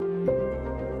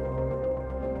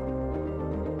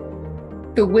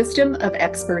The wisdom of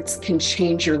experts can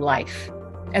change your life.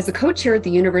 As a coach here at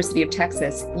the University of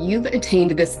Texas, you've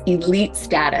attained this elite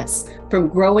status from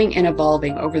growing and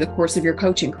evolving over the course of your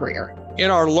coaching career. In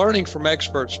our Learning from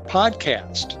Experts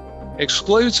podcast,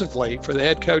 exclusively for the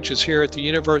head coaches here at the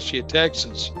University of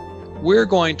Texas, we're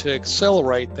going to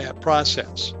accelerate that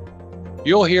process.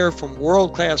 You'll hear from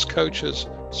world-class coaches,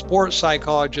 sports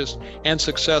psychologists, and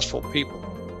successful people.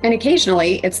 And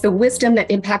occasionally, it's the wisdom that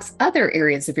impacts other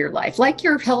areas of your life, like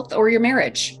your health or your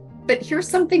marriage. But here's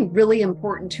something really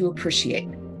important to appreciate: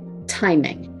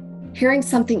 timing. Hearing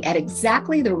something at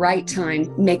exactly the right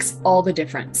time makes all the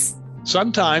difference.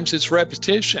 Sometimes it's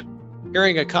repetition,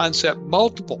 hearing a concept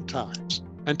multiple times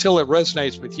until it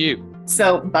resonates with you.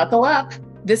 So buckle up.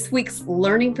 This week's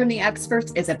Learning from the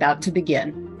Experts is about to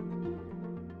begin.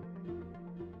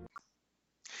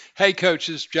 Hey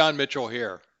coaches, John Mitchell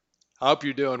here. I hope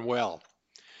you're doing well.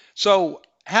 So,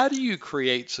 how do you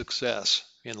create success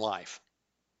in life?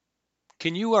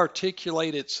 Can you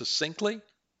articulate it succinctly?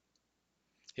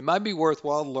 It might be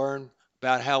worthwhile to learn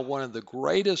about how one of the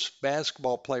greatest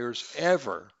basketball players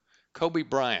ever, Kobe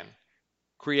Bryant,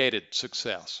 created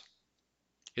success.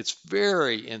 It's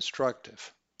very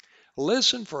instructive.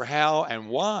 Listen for how and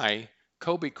why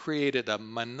Kobe created a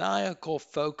maniacal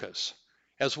focus,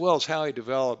 as well as how he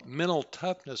developed mental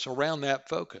toughness around that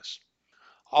focus.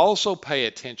 Also pay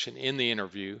attention in the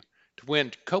interview to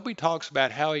when Kobe talks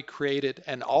about how he created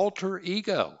an alter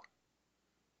ego.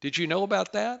 Did you know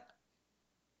about that?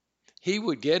 He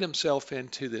would get himself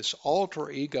into this alter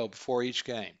ego before each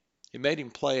game. It made him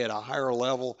play at a higher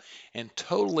level and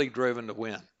totally driven to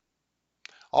win.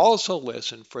 Also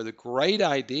listen for the great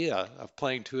idea of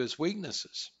playing to his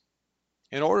weaknesses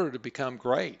in order to become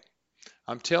great.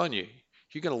 I'm telling you,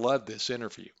 you're going to love this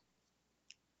interview.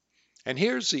 And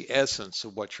here's the essence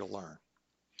of what you'll learn.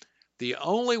 The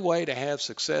only way to have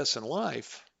success in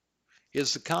life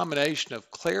is the combination of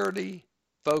clarity,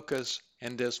 focus,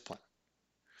 and discipline.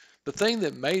 The thing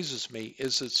that amazes me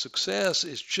is that success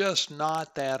is just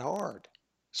not that hard.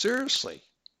 Seriously,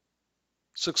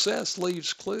 success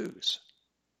leaves clues.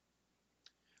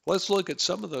 Let's look at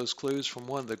some of those clues from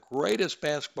one of the greatest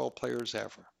basketball players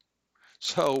ever.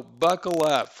 So buckle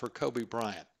up for Kobe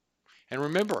Bryant. And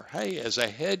remember, hey, as a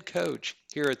head coach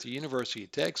here at the University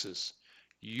of Texas,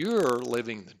 you're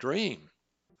living the dream.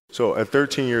 So at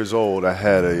 13 years old, I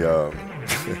had a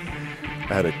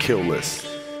kill list.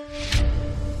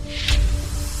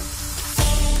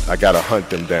 I got to hunt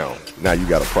them down. Now you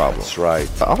got a problem. That's right.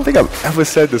 I don't think I've ever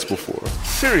said this before.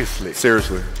 Seriously.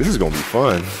 This is going to be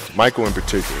fun. Michael in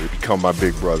particular, he become my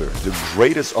big brother. The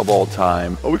greatest of all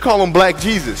time. Oh, we call him Black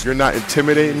Jesus. You're not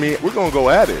intimidating me. We're going to go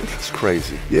at it. It's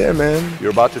crazy. Yeah, man.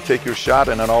 You're about to take your shot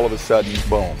and then all of a sudden,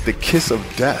 boom. The kiss of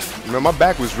death. You know, my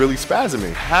back was really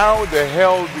spasming. How the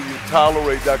hell do you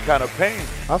tolerate that kind of pain?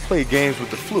 I played games with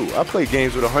the flu. I played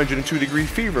games with 102-degree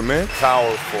fever, man.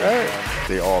 Powerful. Right.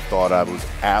 They all thought I was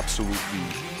absolutely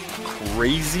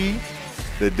crazy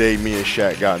the day me and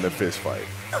Shaq got in a fist fight.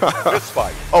 Fist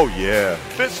fight? Oh, yeah.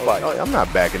 Fist fight? Oh, I'm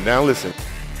not backing down. Listen,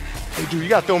 hey, dude, you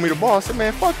got to throw me the ball. I said,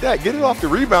 man, fuck that. Get it off the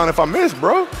rebound if I miss,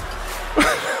 bro.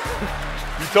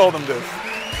 You told him this.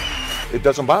 It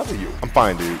doesn't bother you. I'm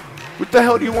fine, dude. What the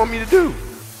hell do you want me to do?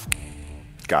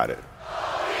 Got it.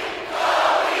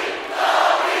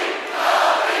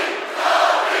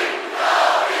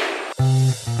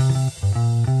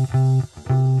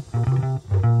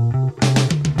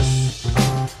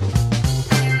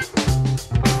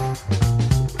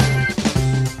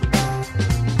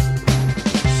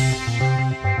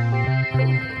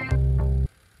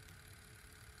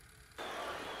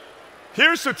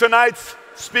 Here's who tonight's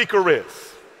speaker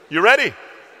is. You ready?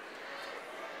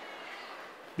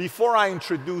 Before I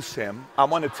introduce him, I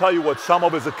want to tell you what some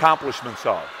of his accomplishments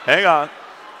are. Hang on.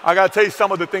 I got to tell you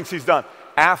some of the things he's done.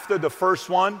 After the first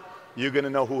one, you're going to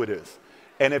know who it is.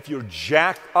 And if you're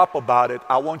jacked up about it,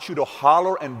 I want you to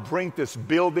holler and bring this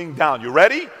building down. You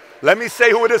ready? Let me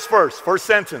say who it is first. First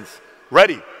sentence.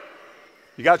 Ready?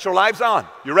 You got your lives on.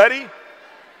 You ready?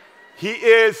 He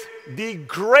is the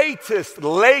greatest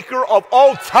Laker of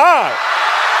all time.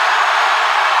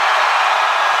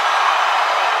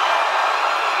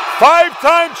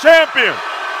 5-time champion.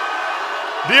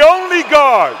 The only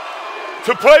guard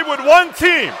to play with one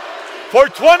team for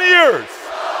 20 years.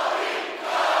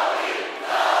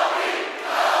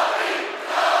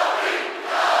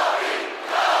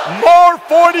 More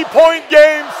 40-point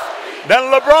games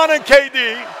than LeBron and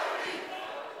KD.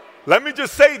 Let me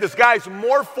just say this, guys,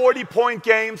 more 40-point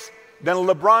games than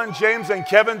LeBron James and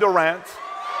Kevin Durant.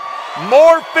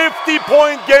 More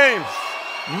 50-point games.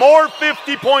 More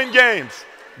 50-point games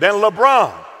than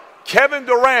LeBron, Kevin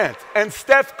Durant and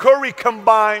Steph Curry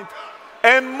combined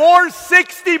and more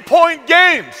 60-point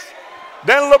games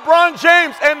than LeBron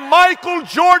James and Michael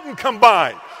Jordan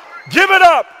combined. Give it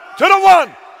up to the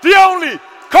one, the only,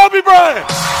 Kobe Bryant.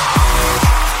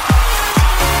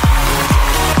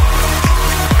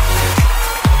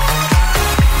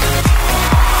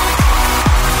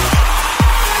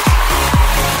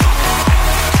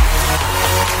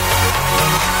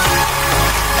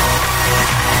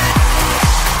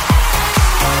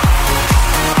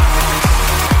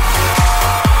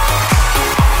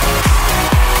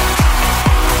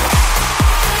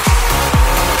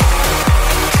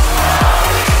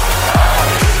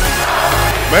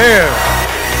 Man.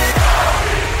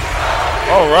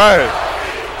 All right.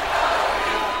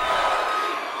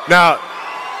 Now,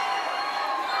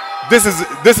 this is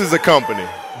a company.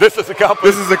 This is a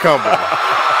company. This is a company.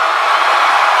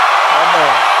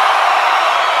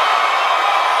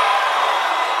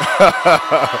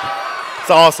 It's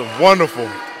awesome. Wonderful.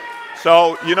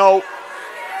 So, you know,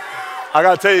 I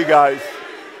got to tell you guys.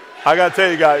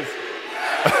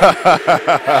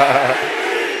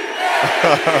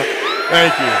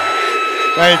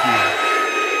 Thank you.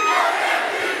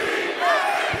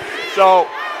 So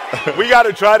we got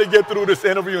to try to get through this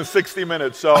interview in 60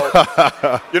 minutes. So,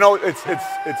 you know, it's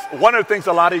one of the things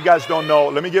a lot of you guys don't know.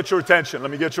 Let me get your attention.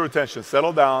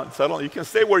 Settle down. You can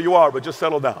stay where you are, but just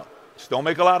settle down. Just don't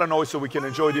make a lot of noise so we can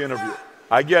enjoy the interview.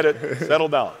 I get it. Settle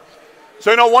down.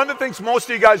 So, you know, one of the things most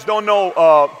of you guys don't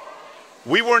know,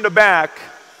 we were in the back.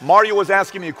 Mario was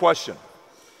asking me a question.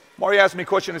 Mario asked me a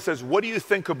question and says, what do you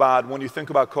think about when you think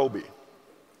about Kobe?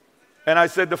 And I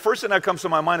said, the first thing that comes to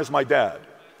my mind is my dad.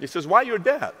 He says, why your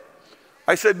dad?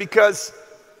 I said, because,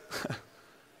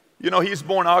 you know, he's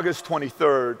born August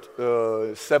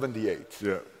 23rd, 78.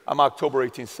 Yeah. I'm October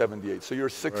 1878. So you're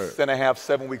six and a half,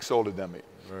 7 weeks older than me.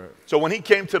 Right. So when he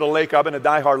came to the Lake, I've been a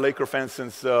diehard Laker fan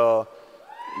since, you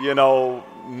know,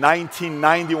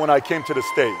 1990 when I came to the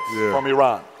States from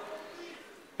Iran.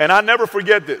 And I'll never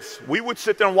forget this. We would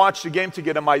sit there and watch the game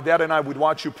together. My dad and I would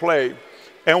watch you play.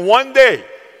 And one day,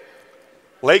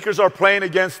 Lakers are playing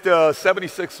against the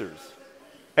 76ers.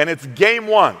 And it's game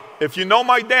one. If you know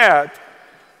my dad,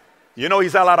 you know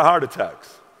he's had a lot of heart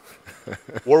attacks.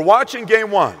 We're watching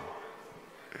game one.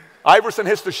 Iverson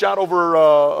hits the shot over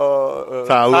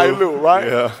Ty Lue,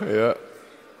 right? Yeah.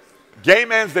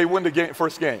 Game ends, they win the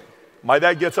first game. My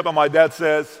dad gets up and my dad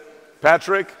says,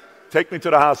 Patrick, take me to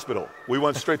the hospital. We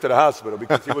went straight to the hospital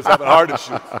because he was having heart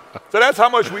issues. So that's how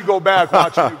much we go back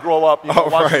watching you grow up. You know,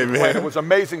 watching you play. It was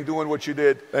amazing doing what you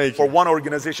did for one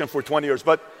organization for 20 years.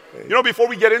 But, you know, before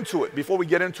we get into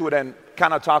it and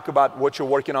kind of talk about what you're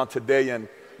working on today and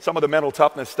some of the mental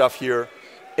toughness stuff here,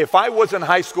 if I was in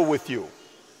high school with you,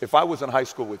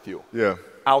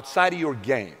 outside of your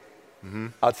game,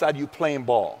 outside you playing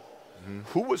ball,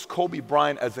 who was Kobe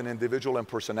Bryant as an individual and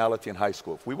personality in high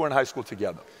school? If we were in high school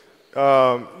together.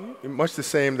 Much the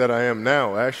same that I am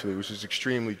now, actually, which is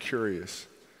extremely curious.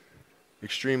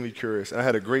 I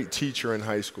had a great teacher in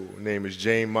high school. Her name is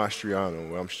Jane Mastriano,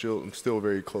 who I'm still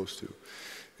very close to.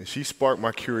 And she sparked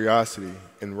my curiosity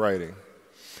in writing.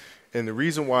 And the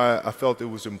reason why I felt it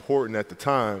was important at the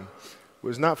time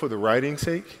was not for the writing's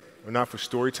sake or not for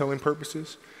storytelling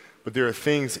purposes, but there are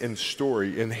things in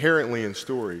story, inherently in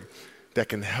story, that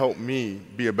can help me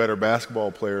be a better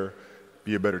basketball player,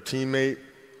 be a better teammate,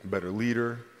 a better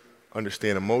leader,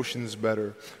 understand emotions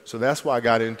better. So that's why I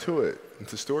got into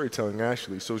storytelling,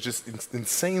 actually. So it's just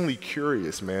insanely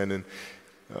curious, man. And,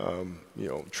 you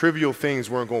know, trivial things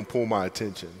weren't going to pull my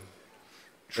attention.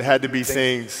 It had to be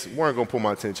things weren't going to pull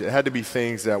my attention. It had to be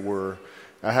things that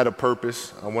I had a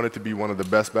purpose. I wanted to be one of the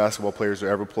best basketball players to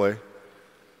ever play.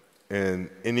 And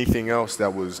anything else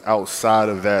that was outside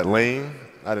of that lane,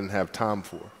 I didn't have time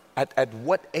for. At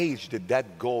what age did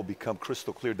that goal become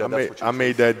crystal clear? I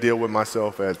made that deal with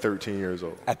myself at 13 years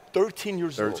old. At 13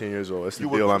 years old? 13 years old. That's the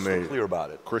deal I made. You were crystal clear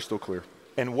about it? Crystal clear.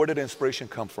 And where did inspiration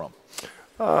come from?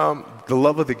 The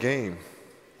love of the game.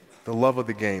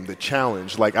 The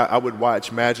challenge. Like, I would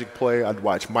watch Magic play. I'd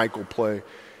watch Michael play.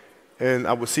 And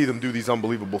I would see them do these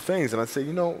unbelievable things. And I'd say,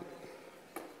 you know,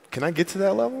 can I get to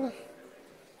that level?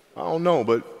 I don't know,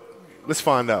 but let's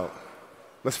find out.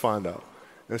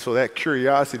 And so that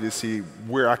curiosity to see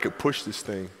where I could push this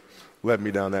thing led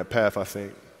me down that path, I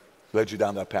think. Led you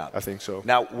down that path? I think so.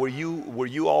 Now, were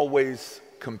you always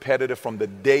competitive from the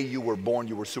day you were born?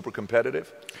 You were super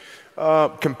competitive?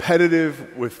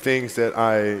 Competitive with things that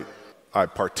I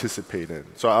participate in.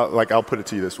 So I'll put it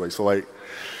to you this way. So, like,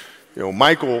 you know,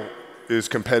 Michael is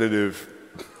competitive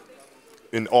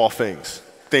in all things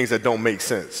that don't make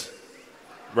sense,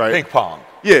 right? Ping pong.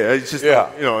 Yeah, it's just, Yeah.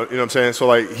 you know what I'm saying? So,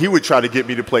 like, he would try to get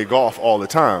me to play golf all the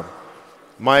time.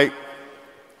 Mike,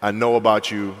 I know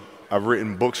about you. I've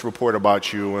written books report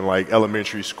about you in, like,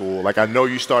 elementary school. Like, I know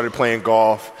you started playing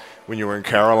golf when you were in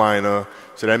Carolina.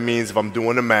 So that means if I'm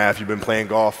doing the math, you've been playing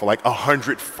golf for, like,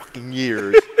 100 fucking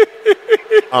years.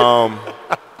 I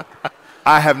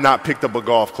have not picked up a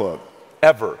golf club.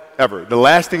 Ever. The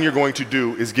last thing you're going to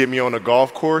do is get me on a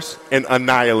golf course and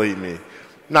annihilate me.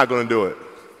 Not going to do it.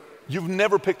 You've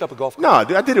never picked up a golf club?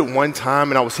 No, I did it one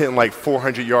time, and I was hitting like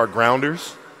 400-yard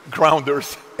grounders.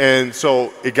 Grounders. And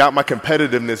so it got my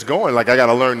competitiveness going. Like, I got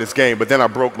to learn this game. But then I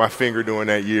broke my finger during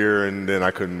that year, and then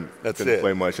I couldn't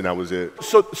play much, and that was it.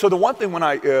 So the one thing when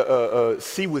I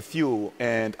see with you,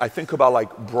 and I think about,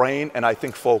 like, brain and I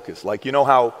think focus. Like, you know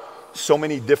how so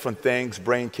many different things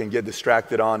brain can get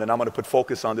distracted on, and I'm going to put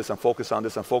focus on this and focus on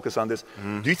this and focus on this.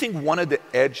 Mm-hmm. Do you think one of the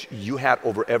edge you had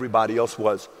over everybody else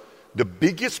was the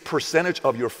biggest percentage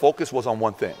of your focus was on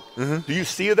one thing? Mm-hmm. Do you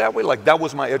see it that way? Like, that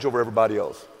was my edge over everybody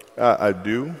else? I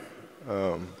do.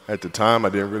 At the time, I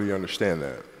didn't really understand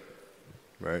that,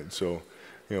 right? So,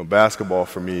 you know, basketball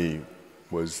for me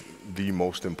was the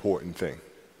most important thing.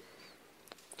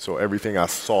 So everything I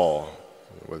saw,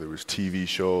 whether it was TV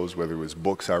shows, whether it was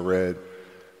books I read,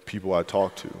 people I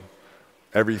talked to,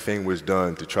 everything was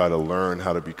done to try to learn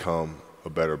how to become a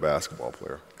better basketball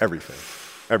player.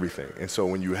 Everything. And so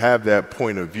when you have that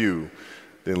point of view,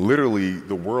 then literally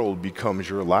the world becomes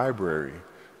your library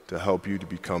to help you to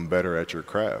become better at your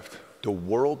craft. The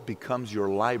world becomes your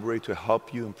library to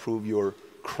help you improve your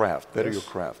craft, better your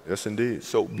craft. Yes, indeed.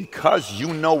 So because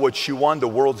you know what you want, the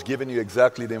world's giving you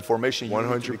exactly the information you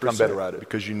 100%, need to become better at it.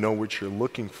 Because you know what you're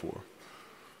looking for.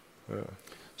 Yeah.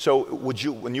 So would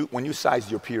you, when you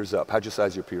sized your peers up, how'd you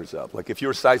size your peers up? Like, if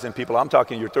you're sizing people, I'm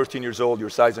talking you're 13 years old, you're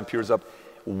sizing peers up,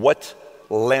 what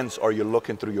lens are you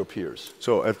looking through your peers?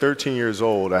 So at 13 years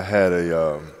old, I had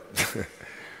a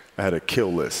I had a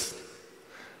kill list.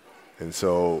 And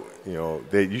so, you know,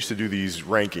 they used to do these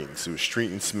rankings. It was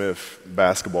Street and Smith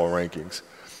basketball rankings.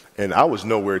 And I was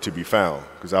nowhere to be found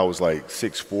because I was like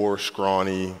 6'4",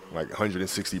 scrawny, like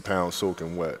 160 pounds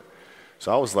soaking wet.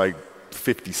 So I was like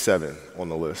 57 on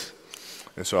the list.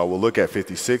 And so I would look at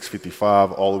 56,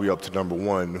 55, all the way up to number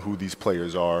 1, who these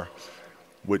players are,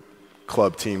 what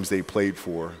club teams they played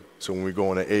for. So when we go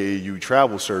on an AAU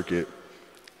travel circuit,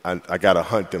 I got to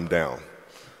hunt them down.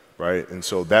 Right? And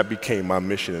so that became my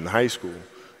mission in high school,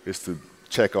 is to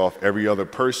check off every other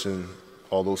person,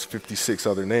 all those 56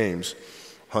 other names,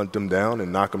 hunt them down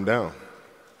and knock them down.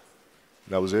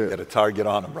 That was it. Get a target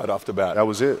on them right off the bat. That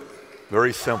was it.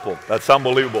 Very simple. That's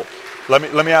unbelievable.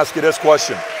 Let me ask you this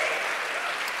question.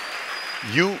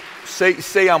 You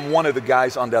say I'm one of the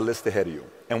guys on that list ahead of you,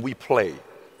 and we play.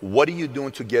 What are you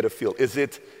doing to get a feel?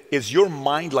 Is your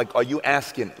mind like, are you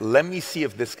asking, let me see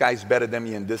if this guy's better than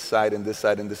me in this side and this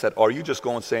side and this side? Or are you just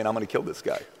going saying, I'm going to kill this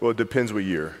guy? Well, it depends what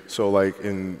year. So like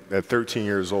at 13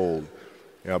 years old,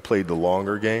 you know, I played the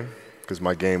longer game because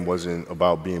my game wasn't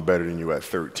about being better than you at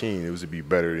 13. It was to be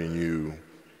better than you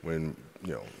when,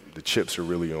 you know, the chips are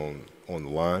really on the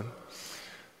line.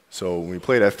 So when we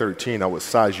played at 13, I would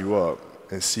size you up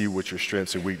and see what your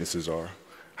strengths and weaknesses are.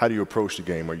 How do you approach the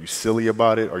game? Are you silly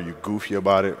about it? Are you goofy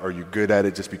about it? Are you good at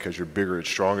it just because you're bigger and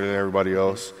stronger than everybody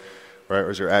else? Right?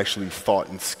 Or is there actually thought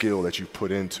and skill that you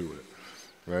put into it?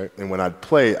 Right? And when I'd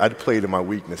play to my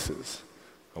weaknesses.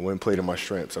 I wouldn't play to my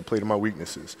strengths. I played to my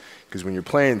weaknesses. Because when you're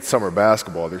playing summer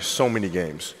basketball, there's so many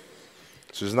games.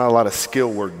 So there's not a lot of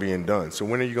skill work being done. So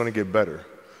when are you going to get better?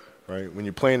 Right? When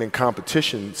you're playing in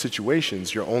competition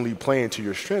situations, you're only playing to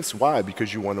your strengths. Why?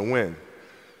 Because you want to win.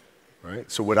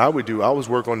 Right? So what I would do, I was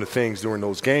work on the things during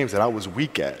those games that I was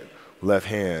weak at. Left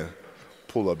hand,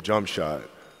 pull-up jump shot,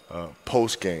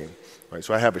 post game. Right?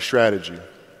 So I have a strategy.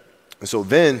 And so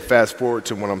then fast forward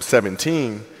to when I'm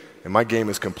 17 and my game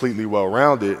is completely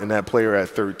well-rounded and that player at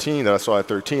 13 that I saw at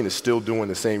 13 is still doing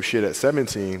the same shit at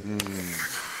 17,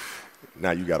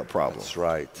 now you got a problem. That's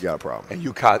right. You got a problem. And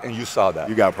you saw that.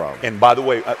 You got a problem. And by the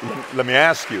way, let me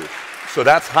ask you, so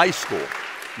that's high school.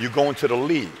 You go into the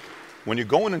league. When you're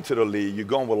going into the league, you're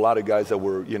going with a lot of guys that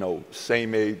were, you know,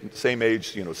 same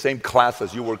age, you know, same class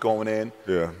as you were going in.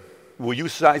 Yeah. Were you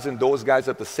sizing those guys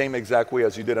up the same exact way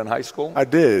as you did in high school? I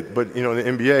did, but, you know,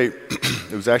 in the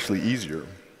NBA, it was actually easier.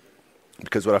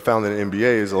 Because what I found in the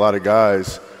NBA is a lot of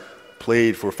guys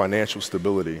played for financial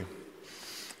stability.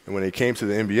 And when they came to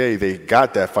the NBA, they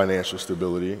got that financial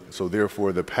stability. So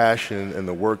therefore, the passion and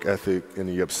the work ethic and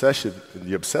the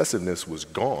obsessiveness was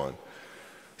gone.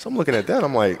 So I'm looking at that,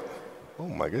 I'm like, oh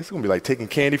my God, it's going to be like taking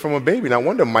candy from a baby. No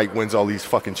wonder Mike wins all these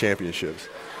fucking championships.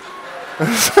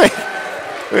 It's like,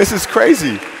 this is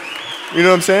crazy. You know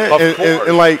what I'm saying? Of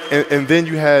course. And then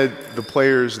you had the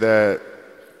players that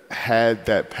had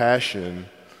that passion,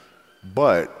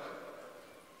 but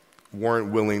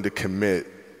weren't willing to commit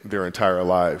their entire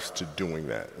lives to doing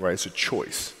that, right? It's a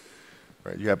choice,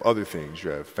 right? You have other things.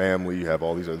 You have family. You have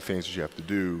all these other things that you have to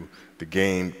do. The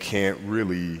game can't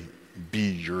really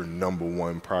be your number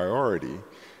one priority.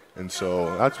 And so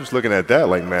I was just looking at that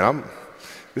like, man,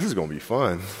 this is going to be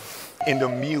fun. In the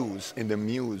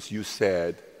muse, you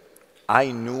said,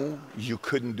 I knew you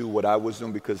couldn't do what I was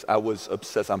doing because I was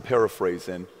obsessed. I'm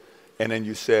paraphrasing. And then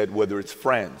you said, whether it's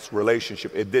friends,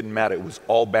 relationship, it didn't matter. It was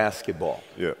all basketball.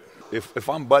 Yeah. If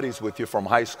I'm buddies with you from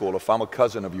high school, if I'm a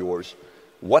cousin of yours,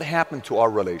 what happened to our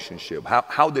relationship?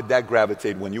 How did that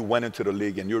gravitate when you went into the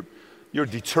league and you're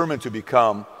determined to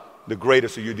become the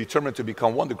greatest, or you're determined to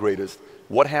become one of the greatest?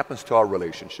 What happens to our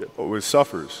relationship? Oh, it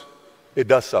suffers. It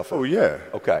does suffer. Oh, yeah.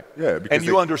 Okay. Yeah. And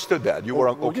you understood that. You were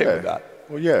okay with that.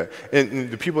 Well, yeah.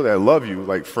 And the people that love you,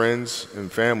 like friends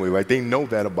and family, like they know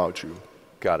that about you.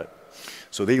 Got it.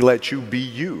 So they let you be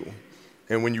you.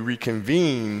 And when you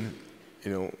reconvene,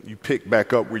 you pick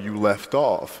back up where you left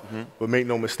off. Mm-hmm. But make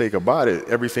no mistake about it,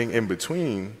 everything in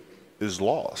between is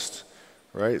lost,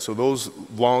 right? So those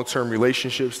long-term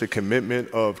relationships, the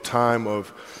commitment of time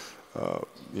of,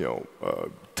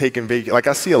 taking vacation. Like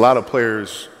I see a lot of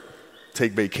players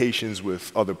take vacations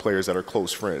with other players that are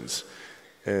close friends.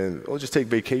 And we'll just take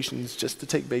vacations just to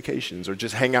take vacations, or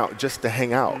just hang out just to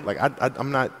hang out. Like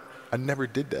I never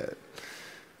did that.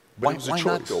 But it was a choice.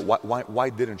 Not though? Why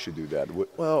didn't you do that?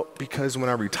 Well, because when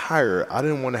I retire, I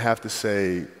didn't want to have to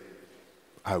say,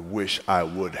 I wish I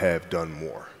would have done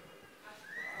more.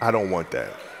 I don't want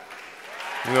that.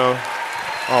 I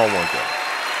don't want that.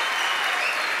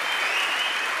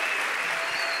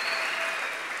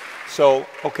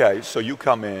 So you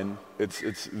come in.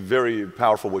 It's very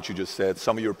powerful what you just said.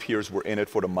 Some of your peers were in it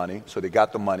for the money, so they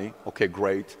got the money. Okay,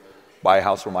 great. Buy a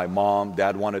house for my mom.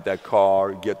 Dad wanted that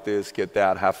car. Get this, get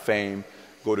that, have fame,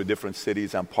 go to different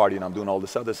cities. I'm partying. I'm doing all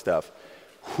this other stuff.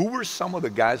 Who were some of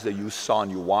the guys that you saw and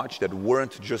you watched that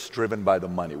weren't just driven by the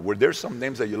money? Were there some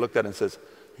names that you looked at and says,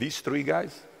 these three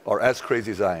guys are as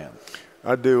crazy as I am?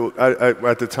 At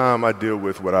the time, I deal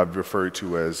with what I've referred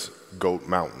to as Goat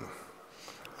Mountain.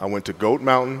 I went to Goat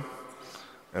Mountain,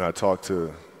 and I talked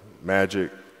to Magic,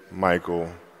 Michael,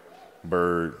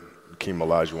 Bird, Hakeem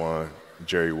Olajuwon,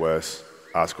 Jerry West,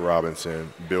 Oscar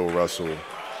Robinson, Bill Russell.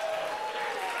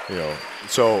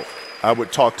 So I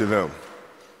would talk to them.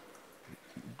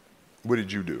 What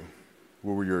did you do?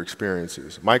 What were your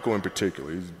experiences? Michael in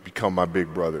particular, he's become my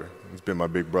big brother. He's been my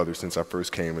big brother since I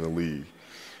first came in the league.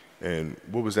 And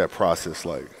what was that process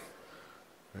like?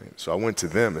 Right? So I went to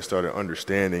them and started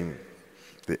understanding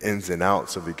the ins and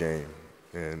outs of the game,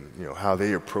 and how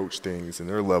they approach things and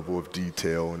their level of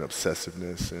detail and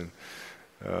obsessiveness, and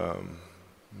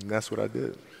that's what I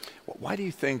did. Why do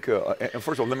you think, and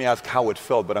first of all, let me ask how it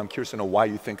felt, but I'm curious to know why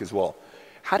you think as well.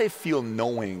 How did it feel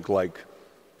knowing, like,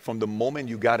 from the moment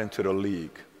you got into the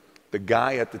league, the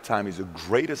guy at the time is the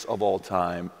greatest of all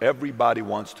time, everybody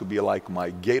wants to be like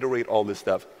Mike, Gatorade, all this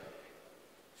stuff.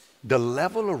 The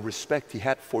level of respect he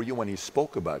had for you when he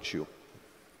spoke about you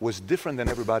was different than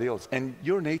everybody else. And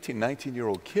you're an 18,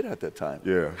 19-year-old kid at that time.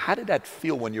 Yeah. How did that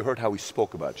feel when you heard how he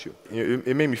spoke about you?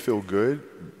 It made me feel good,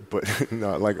 but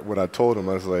like what I told him,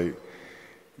 I was like,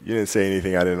 you didn't say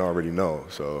anything I didn't already know.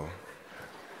 So,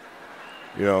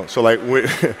 so like,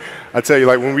 I tell you,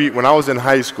 like when I was in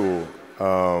high school,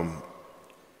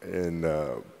 and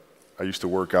I used to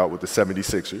work out with the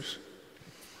 76ers,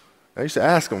 I used to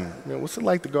ask him, what's it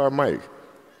like to guard Mike?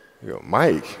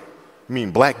 Mike? You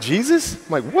mean Black Jesus?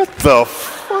 I'm like, what the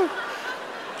fuck?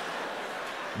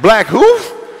 Black who?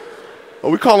 Oh,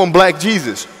 we call him Black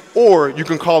Jesus. Or you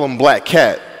can call him Black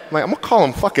Cat. I'm like, I'm going to call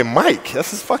him fucking Mike.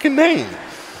 That's his fucking name.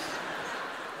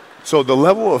 So the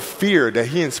level of fear that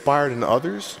he inspired in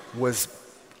others was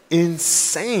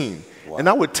insane. Wow. And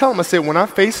I would tell him, I said, when I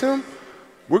face him,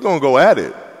 we're going to go at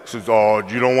it. He says, oh,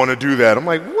 you don't want to do that. I'm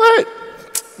like, what?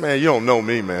 Man, you don't know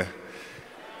me, man.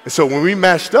 And so when we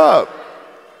matched up,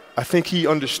 I think he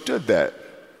understood that.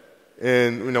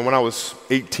 And, when I was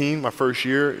 18, my first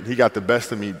year, he got the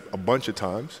best of me a bunch of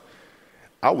times.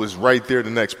 I was right there the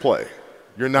next play.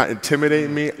 You're not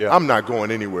intimidating me. Yeah. I'm not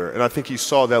going anywhere. And I think he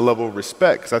saw that level of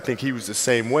respect, because I think he was the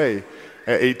same way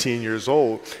at 18 years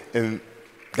old. And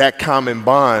that common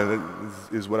bond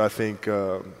is what I think,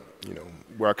 where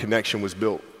our connection was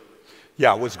built.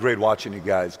 Yeah, it was great watching you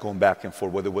guys going back and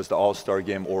forth, whether it was the All-Star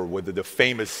game or whether the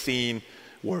famous scene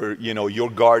where, you're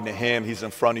guarding him, he's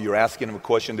in front of you, you're asking him a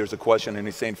question, there's a question, and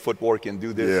he's saying footwork and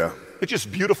do this. Yeah. It's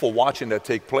just beautiful watching that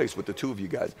take place with the two of you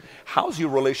guys. How's your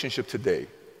relationship today?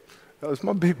 It's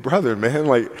my big brother, man.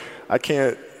 Like, I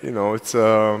can't, it's,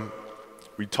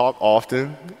 we talk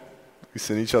often. We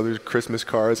send each other Christmas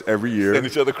cards every year. Send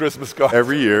each other Christmas cards.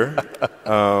 Every year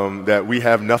that we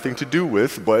have nothing to do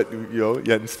with, but,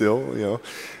 yet and still,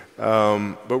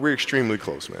 but we're extremely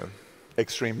close, man.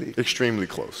 Extremely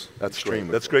close. That's extremely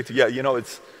great. That's great.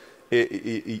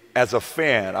 As a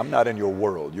fan, I'm not in your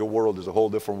world. Your world is a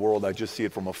whole different world. I just see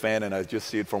it from a fan, and I just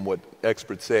see it from what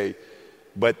experts say.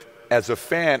 But as a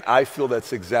fan, I feel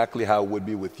that's exactly how it would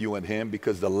be with you and him,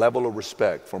 because the level of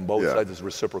respect from both sides is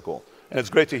reciprocal. And it's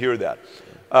great to hear that.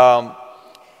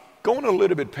 Going a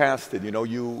little bit past it,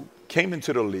 you came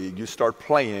into the league, you start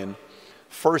playing.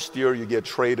 First year, you get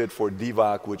traded for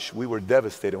Divac, which we were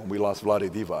devastated when we lost Vlade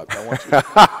Divac. I want you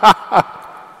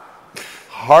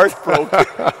heartbroken,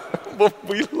 but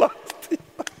we lost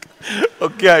Divac.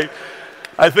 Okay.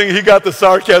 I think he got the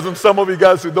sarcasm. Some of you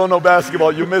guys who don't know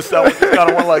basketball, you missed that one. It's kind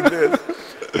of one like this.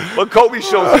 But Kobe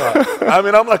shows up. I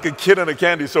mean, I'm like a kid in a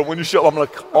candy. So when you show up, I'm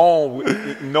like, oh,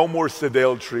 no more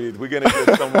Sedale treat. We're going to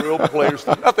get some real players.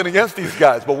 Nothing against these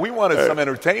guys, but we wanted some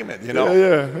entertainment,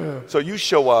 Yeah. So you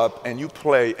show up and you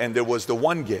play, and there was the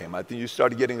one game. I think you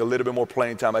started getting a little bit more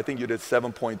playing time. I think you did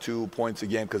 7.2 points a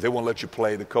game because they won't let you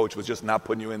play. The coach was just not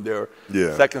putting you in there.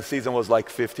 Yeah. Second season was like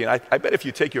 15. I bet if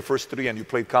you take your first three and you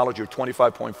played college, your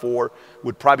 25.4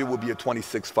 would be a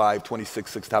 26.5,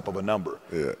 26.6 type of a number.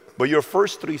 Yeah. But your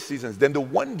first 3 seasons, then the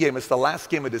one game, it's the last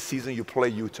game of the season, you play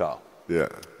Utah. Yeah.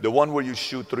 The one where you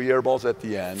shoot 3 air balls at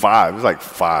the end. 5. It was like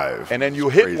 5. And then you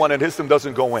hit one and his team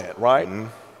doesn't go in, right?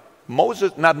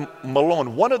 Mm-hmm.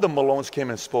 Malone, one of the Malones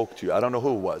came and spoke to you. I don't know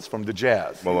who it was, from the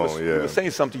Jazz. Malone, he was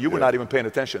saying something. You were not even paying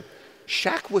attention.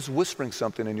 Shaq was whispering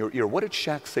something in your ear. What did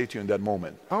Shaq say to you in that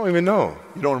moment? I don't even know.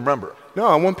 You don't remember? No,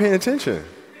 I wasn't paying attention.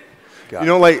 Got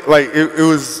it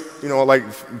was,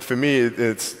 for me,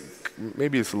 it's,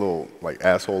 maybe it's a little like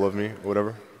asshole of me or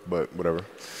whatever, but whatever.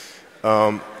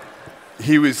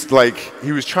 He was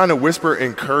trying to whisper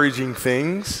encouraging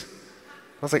things.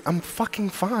 I was like, I'm fucking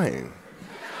fine.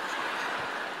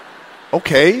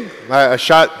 Okay, I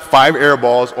shot 5 air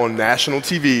balls on national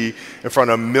TV in front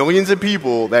of millions of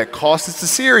people that cost us the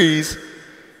series,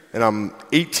 and I'm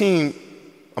 18.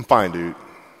 I'm fine, dude.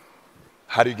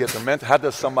 How do you get there how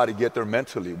does somebody get there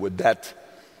mentally with that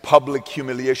public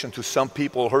humiliation? To some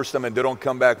people hurts them and they don't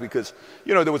come back because,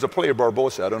 there was a player,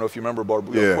 Barbosa. I don't know if you remember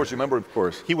Barbosa. Yeah, of course you remember. Of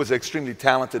course. He was extremely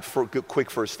talented, for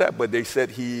quick first step, but they said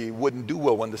he wouldn't do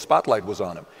well when the spotlight was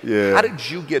on him. Yeah. How did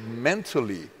you get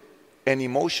mentally and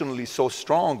emotionally so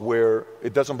strong where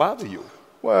it doesn't bother you?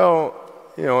 Well,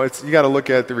 you got to look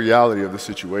at the reality of the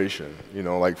situation.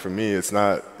 Like for me, it's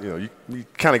not, you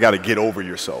kind of got to get over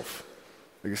yourself.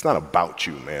 Like, it's not about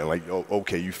you, man. Like,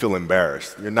 okay, you feel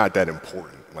embarrassed. You're not that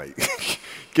important. Like,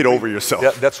 get over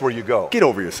yourself. That's where you go. Get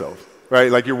over yourself,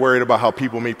 right? Like, you're worried about how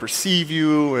people may perceive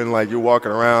you, and like you're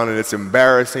walking around and it's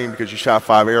embarrassing because you shot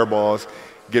 5 air balls.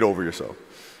 Get over yourself,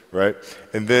 right?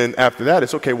 And then after that,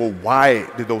 it's okay, well, why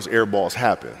did those air balls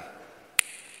happen?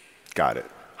 Got it.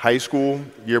 High school,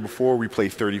 year before, we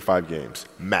played 35 games,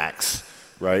 max,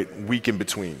 right? Week in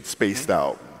between, spaced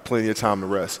out. Plenty of time to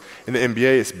rest. In the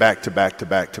NBA, it's back to back to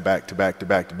back to back to back to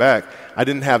back to back. I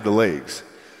didn't have the legs.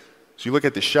 So you look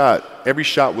at the shot, every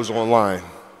shot was online.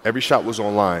 Every shot was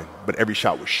online, but every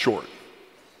shot was short.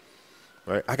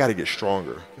 Right? I got to get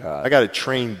stronger. I got to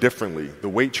train differently. The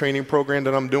weight training program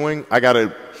that I'm doing, I got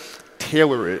to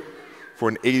tailor it for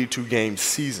an 82-game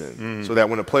season so that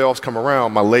when the playoffs come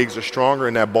around, my legs are stronger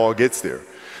and that ball gets there.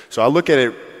 So I look at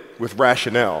it with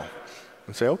rationale.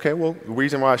 And say, okay, well, the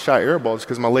reason why I shot air balls is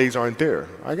because my legs aren't there.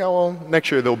 I go, well,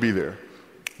 next year they'll be there.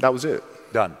 That was it.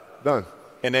 Done.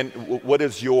 And then what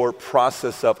is your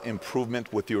process of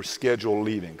improvement with your schedule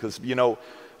leaving? Because,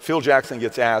 Phil Jackson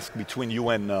gets asked between you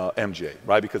and MJ,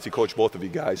 right? Because he coached both of you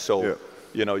guys. So,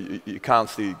 you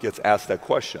constantly gets asked that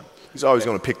question. He's always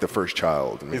going to pick the first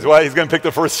child. He's going to pick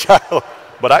the first child.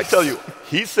 But I tell you,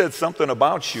 he said something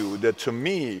about you that to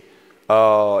me,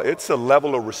 it's a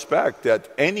level of respect that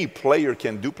any player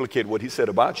can duplicate what he said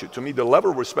about you. To me, the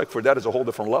level of respect for that is a whole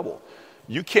different level.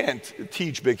 You can't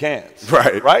teach big hands.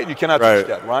 Right? You cannot teach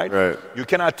that, right? You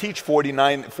cannot teach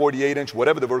 49, 48-inch,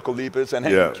 whatever the vertical leap is, and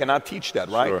you cannot teach that,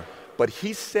 right? Sure. But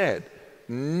he said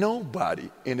nobody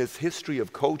in his history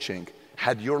of coaching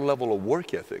had your level of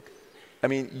work ethic. I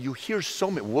mean, you hear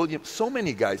so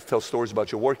many guys tell stories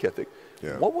about your work ethic.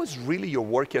 Yeah. What was really your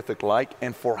work ethic like,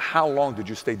 and for how long did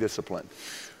you stay disciplined?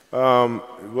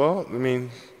 Well, I mean,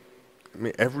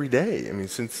 every day. I mean,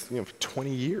 since, for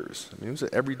 20 years. I mean, it was an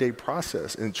everyday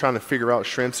process and trying to figure out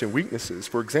strengths and weaknesses.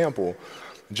 For example,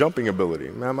 jumping ability.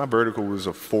 Man, my vertical was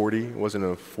a 40. It wasn't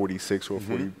a 46 or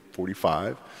a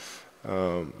 45.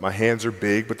 My hands are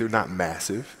big, but they're not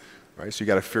massive, right? So you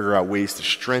got to figure out ways to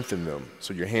strengthen them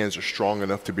so your hands are strong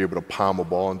enough to be able to palm a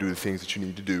ball and do the things that you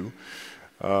need to do.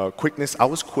 Quickness, I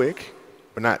was quick,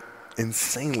 but not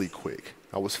insanely quick.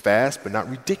 I was fast, but not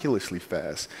ridiculously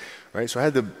fast, right? So I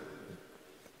had to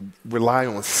rely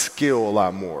on skill a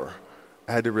lot more.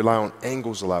 I had to rely on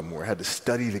angles a lot more. I had to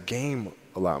study the game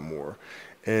a lot more.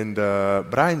 And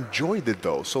but I enjoyed it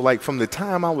though. So like from the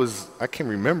time I can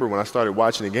remember when I started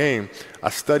watching the game, I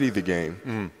studied the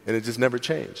game, and it just never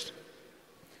changed.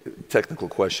 Technical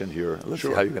question here. Let's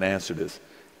see how you can answer this.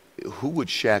 Who would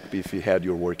Shaq be if he had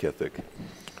your work ethic?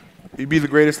 He'd be the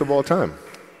greatest of all time.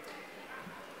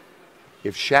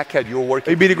 If Shaq had your work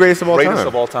ethic, he'd be the greatest of all time. Greatest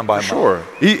of all time by a mile. Sure.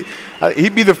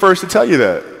 He'd be the first to tell you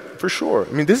that, for sure.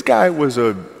 I mean, this guy was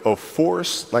a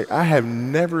force like I have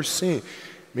never seen.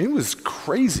 I mean, it was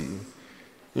crazy.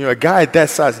 You know, a guy at that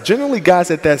size, generally guys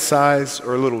at that size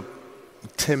are a little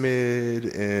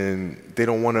timid and they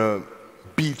don't want to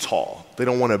be tall. They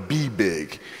don't want to be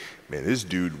big. Man, this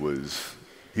dude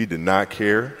he did not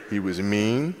care. He was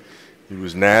mean. He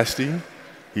was nasty.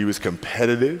 He was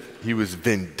competitive. He was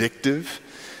vindictive.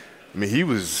 I mean,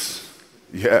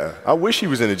 I wish he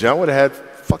was in the gym. I would have had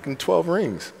fucking 12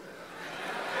 rings.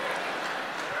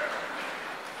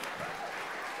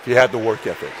 If you had the work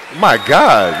ethic. My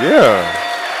God,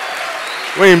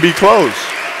 yeah. We ain't be close.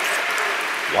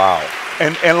 Wow.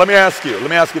 And let me ask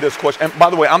you this question. And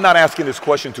by the way, I'm not asking this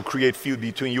question to create feud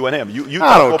between you and him.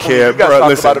 I don't care, bro.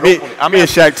 Listen, me and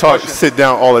Shaq sit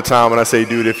down all the time, and I say,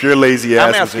 dude, if your lazy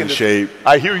ass was in shape.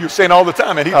 I hear you saying all the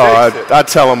time, and he takes it. I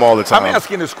tell him all the time. I'm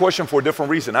asking this question for a different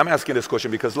reason. I'm asking this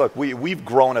question because, look, we've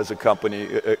grown as a company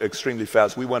extremely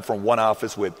fast. We went from one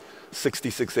office with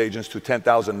 66 agents to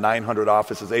 10,900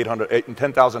 offices,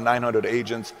 10,900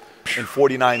 agents in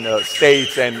 49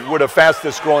 states, and we're the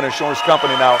fastest growing insurance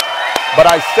company now. But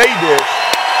I say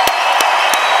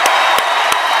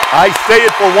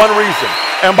it for one reason.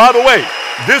 And by the way,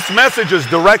 this message is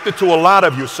directed to a lot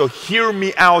of you, so hear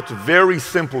me out very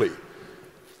simply.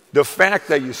 The fact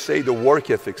that you say the work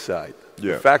ethic side,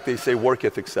 the fact that you say work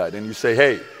ethic side, and you say,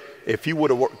 hey, if he would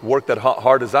have worked that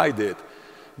hard as I did,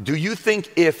 do you think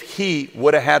if he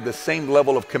would have had the same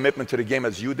level of commitment to the game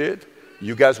as you did,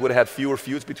 you guys would have had fewer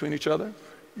feuds between each other?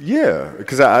 Yeah,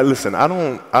 because I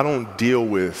don't deal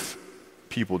with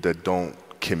people that don't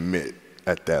commit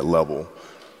at that level,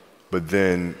 but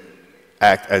then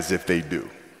act as if they do.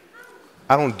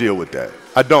 I don't deal with that.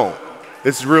 I don't.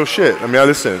 It's real shit. I mean,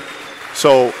 listen.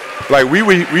 So, like, we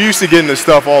used to get into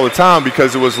stuff all the time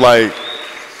because it was like,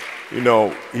 you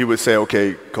know, he would say,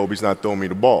 okay, Kobe's not throwing me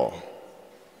the ball.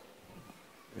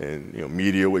 And, you know,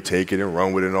 media would take it and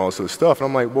run with it and all this other stuff. And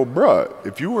I'm like, well, bruh,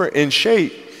 if you were in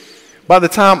shape, by the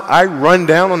time I run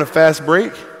down on a fast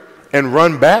break and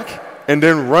run back and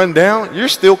then run down, you're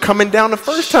still coming down the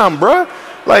first time, bruh.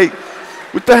 Like,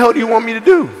 what the hell do you want me to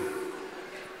do?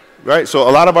 Right? So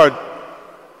a lot of our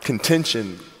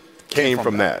contention came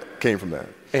from that.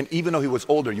 And even though he was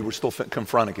older, you were still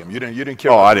confronting him. You didn't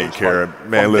care. Oh, I didn't care.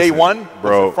 Man, from listen, day one?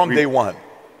 Bro. From day one.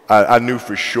 I knew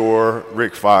for sure,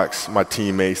 Rick Fox, my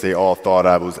teammates, they all thought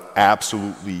I was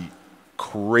absolutely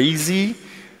crazy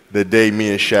the day me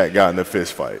and Shaq got in a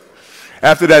fist fight.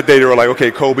 After that day, they were like, okay,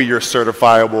 Kobe, you're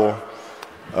certifiable.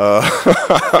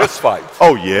 Fist fight.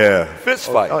 Oh, yeah.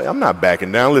 Fist fight. I'm not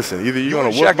backing down. Listen, either you're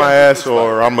going to whoop my ass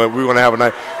or we're going to have a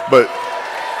night. But,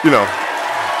 you know,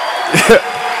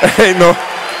 ain't no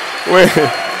way.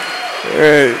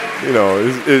 You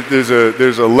know,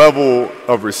 there's a level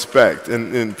of respect,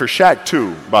 and for Shaq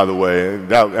too, by the way.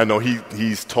 I know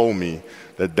he's told me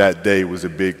that day was a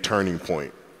big turning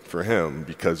point for him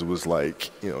because it was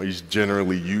like, you know, he's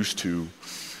generally used to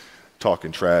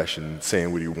talking trash and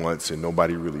saying what he wants, and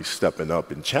nobody really stepping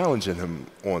up and challenging him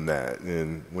on that.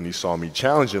 And when he saw me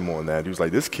challenge him on that, he was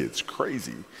like, "This kid's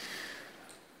crazy.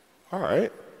 All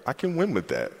right, I can win with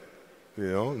that." You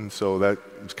know, and so that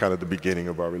was kind of the beginning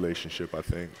of our relationship, I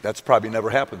think. That's probably never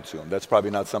happened to him. That's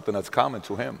probably not something that's common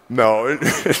to him. No. I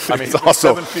mean, he's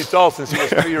also 7 feet tall since he was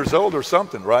 3 years old or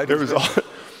something, right? This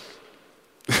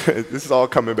is all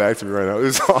coming back to me right now.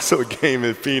 There's also a game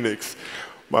in Phoenix.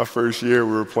 My first year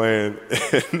we were playing,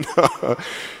 and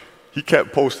he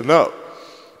kept posting up,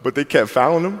 but they kept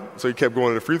fouling him, so he kept going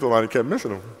to the free throw line and kept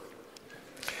missing them.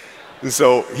 And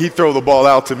so he'd throw the ball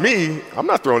out to me. I'm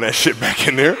not throwing that shit back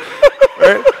in there.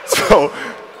 Right? So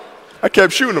I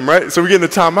kept shooting him, right? So we get in the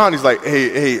timeout, and he's like,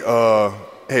 hey,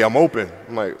 I'm open.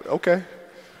 I'm like, okay.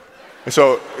 And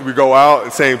so we go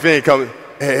out, same thing,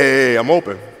 hey, I'm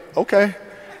open. Okay.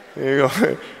 There you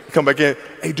go. Come back in,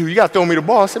 hey, dude, you got to throw me the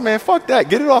ball. I said, man, fuck that.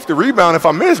 Get it off the rebound if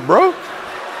I miss, bro.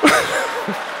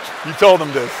 You told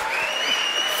him this.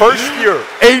 First year.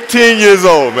 18 years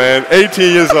old, man.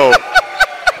 18 years old.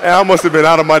 And I must have been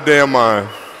out of my damn mind.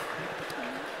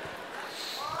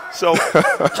 So,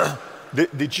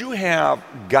 did you have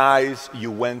guys you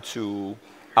went to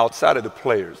outside of the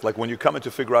players? Like when you're coming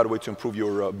to figure out a way to improve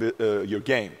your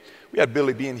game. We had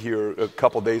Billy Bean here a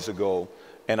couple days ago,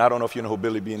 and I don't know if you know who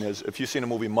Billy Bean is. If you've seen the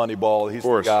movie Moneyball, he's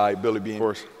the guy, Billy Bean. Of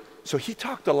course. So he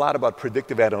talked a lot about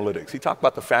predictive analytics. He talked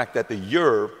about the fact that the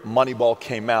year Moneyball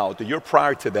came out, the year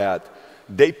prior to that,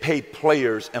 they paid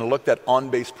players and looked at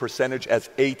on-base percentage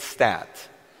as 8 stat.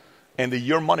 And the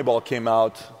year Moneyball came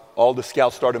out, all the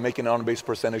scouts started making on-base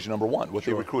percentage number 1, what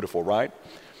they recruited for, right?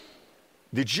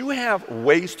 Did you have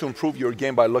ways to improve your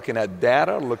game by looking at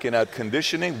data, looking at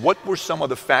conditioning? What were some of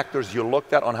the factors you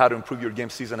looked at on how to improve your game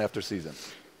season after season?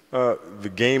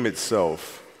 The game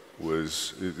itself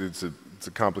it's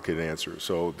a complicated answer.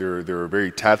 So there are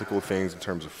very tactical things in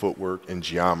terms of footwork and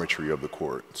geometry of the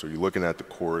court. So you're looking at the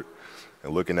court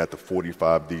and looking at the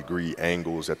 45-degree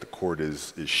angles that the court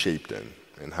is shaped in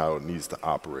and how it needs to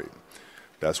operate.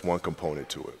 That's one component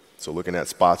to it. So looking at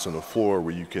spots on the floor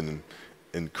where you can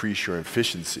increase your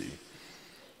efficiency,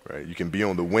 right? You can be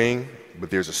on the wing,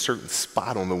 but there's a certain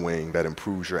spot on the wing that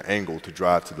improves your angle to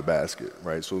drive to the basket,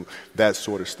 right? So that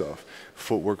sort of stuff.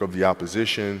 Footwork of the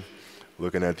opposition,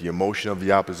 looking at the emotion of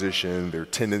the opposition, their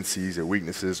tendencies, their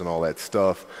weaknesses, and all that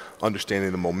stuff.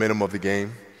 Understanding the momentum of the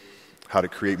game, how to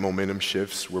create momentum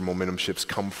shifts, where momentum shifts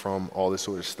come from, all this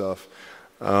sort of stuff.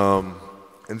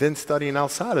 And then studying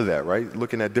outside of that, right?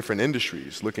 Looking at different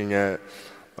industries, looking at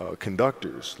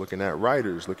conductors, looking at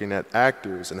writers, looking at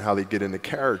actors and how they get into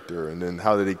character, and then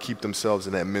how do they keep themselves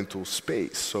in that mental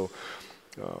space. So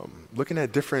looking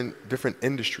at different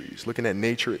industries, looking at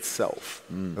nature itself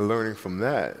and learning from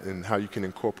that and how you can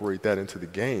incorporate that into the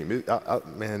game.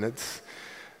 Man, it's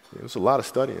a lot of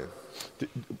studying.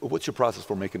 What's your process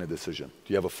for making a decision?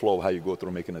 Do you have a flow of how you go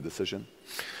through making a decision?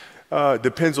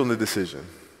 Depends on the decision.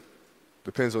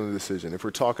 Depends on the decision. If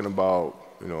we're talking about,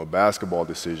 a basketball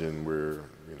decision where,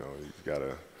 you've got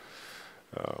to,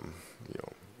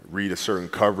 read a certain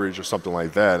coverage or something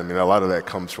like that, I mean, a lot of that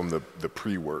comes from the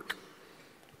pre-work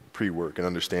and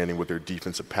understanding what their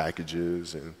defensive package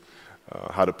is and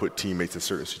how to put teammates in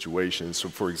certain situations. So,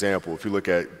 for example, if you look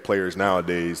at players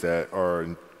nowadays that are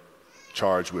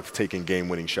charged with taking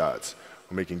game-winning shots,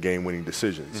 making game-winning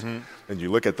decisions. And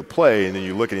you look at the play, and then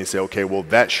you look at it and say, okay, well,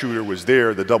 that shooter was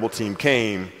there, the double team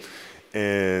came,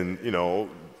 and,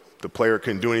 the player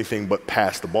couldn't do anything but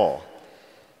pass the ball,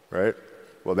 right?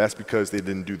 Well, that's because they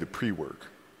didn't do the pre-work,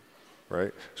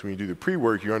 right? So when you do the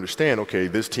pre-work, you understand, okay,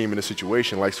 this team in this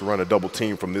situation likes to run a double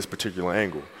team from this particular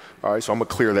angle. All right, so I'm going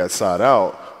to clear that side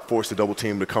out, force the double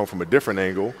team to come from a different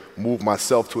angle, move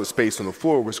myself to a space on the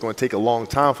floor where it's going to take a long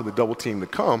time for the double team to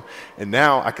come, and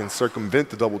now I can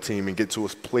circumvent the double team and get to a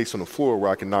place on the floor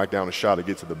where I can knock down a shot or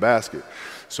get to the basket.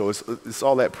 So it's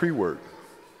all that pre-work.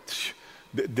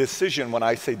 The decision, when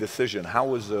I say decision,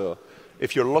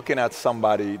 if you're looking at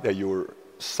somebody that you're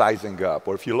sizing up,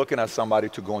 or if you're looking at somebody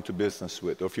to go into business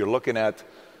with, or if you're looking at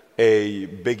a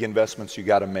big investments you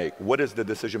got to make, what is the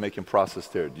decision-making process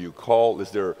there? Do you call?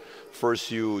 Is there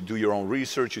first you do your own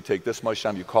research, you take this much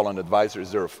time, you call an advisor?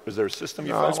 Is there a system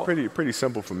you follow? It's pretty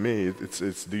simple for me.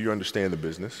 It's do you understand the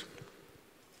business?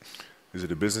 Is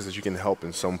it a business that you can help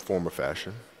in some form or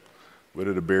fashion? What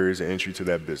are the barriers of entry to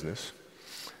that business?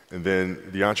 And then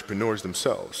the entrepreneurs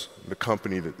themselves, the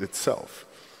company itself,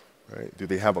 right? Do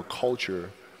they have a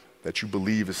culture that you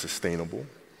believe is sustainable?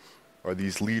 Are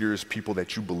these leaders people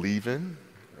that you believe in?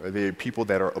 Are they people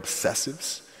that are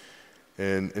obsessives?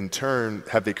 And in turn,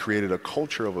 have they created a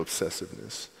culture of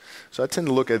obsessiveness? So I tend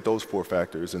to look at those 4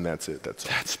 factors, and that's it.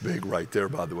 That's big right there,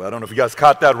 by the way. I don't know if you guys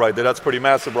caught that right there. That's pretty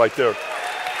massive right there.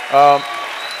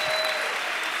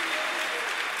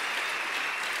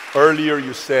 Earlier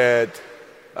you said,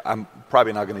 I'm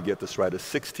probably not going to get this right, a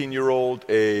 16-year-old,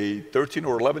 a 13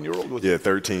 or 11-year-old? Yeah,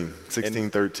 13. 16,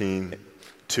 13,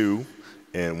 2,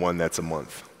 and 1 that's a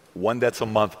month. 1 that's a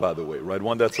month, by the way, right?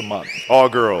 1 that's a month. All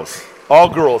girls. All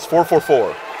girls,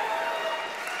 444.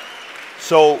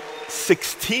 So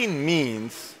 16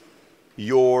 means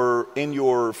you're in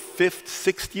your 5th,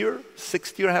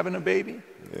 6th year having a baby?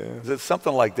 Yeah. Is it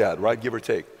something like that, right? Give or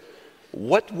take.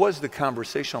 What was the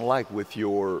conversation like with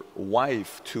your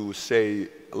wife to say,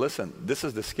 listen, this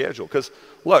is the schedule? Because,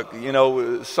 look,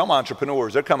 some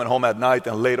entrepreneurs, they're coming home at night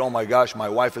and late, oh, my gosh, my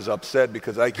wife is upset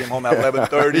because I came home at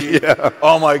 11:30. Yeah.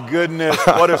 Oh, my goodness,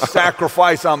 what a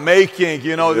sacrifice I'm making.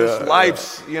 This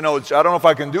life's, I don't know if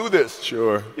I can do this.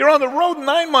 Sure. You're on the road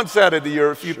 9 months out of the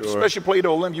year. If you especially played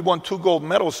the Olympics, you won 2 gold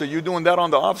medals, so you're doing that on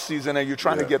the off season and you're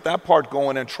trying to get that part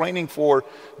going and training for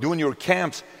doing your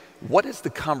camps. What is the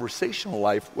conversation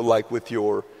life like with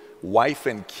your wife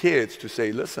and kids to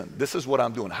say, listen, this is what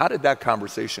I'm doing? How did that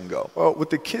conversation go? Well, with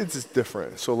the kids, it's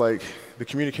different. So, like, the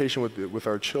communication with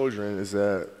our children is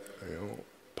that,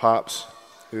 Pops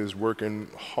is working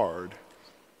hard.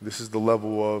 This is the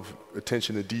level of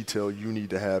attention to detail you need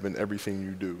to have in everything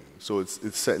you do. So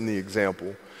it's setting the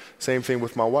example. Same thing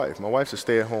with my wife. My wife's a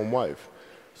stay-at-home wife.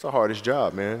 It's the hardest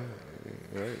job, man.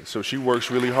 Right? So she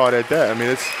works really hard at that. I mean,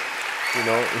 it's,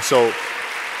 and so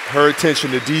her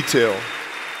attention to detail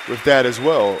with that as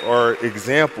well are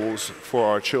examples for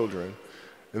our children.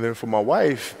 And then for my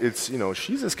wife, it's,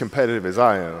 she's as competitive as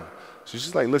I am. So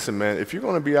she's like, listen, man, if you're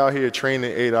going to be out here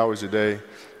training 8 hours a day,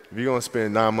 if you're going to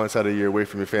spend 9 months out of the year away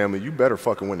from your family, you better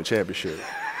fucking win the championship.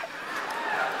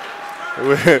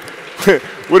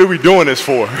 What are we doing this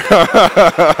for?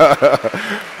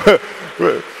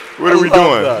 What are we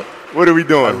doing? That. What are we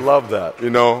doing? I love that.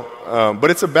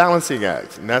 But it's a balancing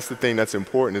act. And that's the thing that's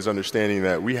important, is understanding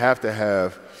that we have to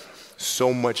have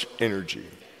so much energy.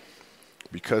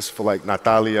 Because for like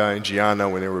Natalia and Gianna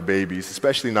when they were babies,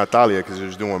 especially Natalia because she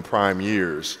was doing prime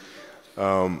years,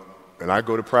 and I'd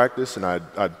go to practice and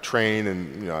I'd train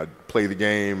and I'd play the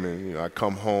game and I'd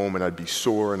come home and I'd be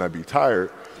sore and I'd be tired.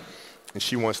 And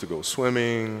she wants to go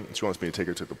swimming. She wants me to take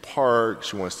her to the park.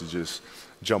 She wants to just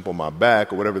jump on my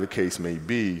back or whatever the case may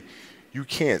be. You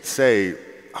can't say,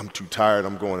 I'm too tired,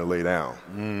 I'm going to lay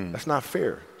down. That's not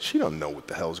fair. She doesn't know what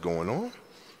the hell's going on,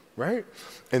 right?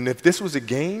 And if this was a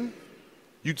game,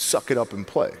 you'd suck it up and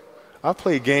play. I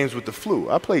played games with the flu.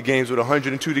 I played games with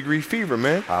 102-degree fever,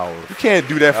 man. Powerful. You can't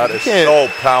do that. That is so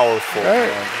powerful, right?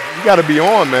 man. You got to be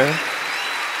on, man.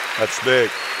 That's big.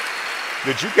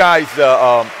 Did you guys,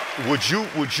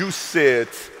 would you sit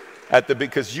at the,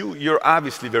 because you're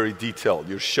obviously very detailed,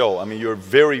 your show. I mean, you're a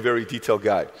very, very detailed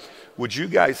guy. Would you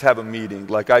guys have a meeting,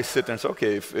 like I sit there and say,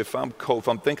 okay, if I'm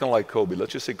thinking like Kobe,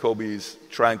 let's just say Kobe's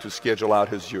trying to schedule out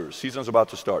his year, season's about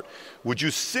to start. Would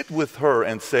you sit with her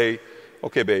and say,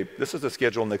 okay, babe, this is the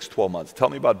schedule next 12 months. Tell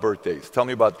me about birthdays. Tell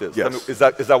me about this. Yes. Is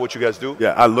that what you guys do?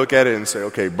 Yeah, I look at it and say,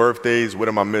 okay, birthdays, what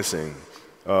am I missing?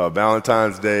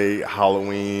 Valentine's Day,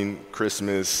 Halloween,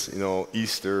 Christmas,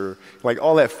 Easter, like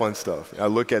all that fun stuff. I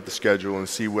look at the schedule and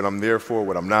see what I'm there for,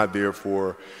 what I'm not there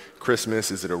for. Christmas,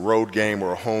 is it a road game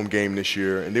or a home game this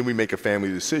year? And then we make a family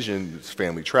decision. It's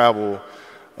family travel.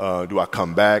 Do I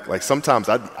come back? Like sometimes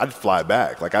I'd fly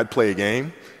back. Like I'd play a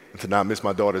game and to not miss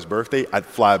my daughter's birthday, I'd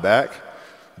fly back,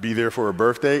 be there for her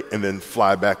birthday, and then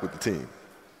fly back with the team,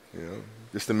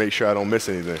 just to make sure I don't miss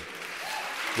anything.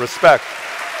 Respect.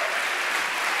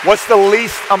 What's the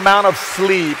least amount of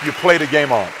sleep you played a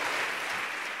game on?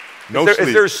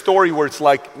 Is there a story where it's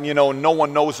like, no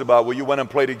one knows about, where you went and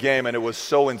played a game and it was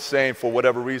so insane for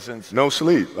whatever reasons? No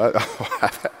sleep.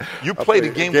 You played a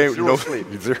game with zero sleep.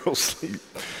 Zero sleep.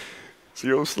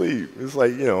 Zero sleep. It's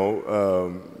like,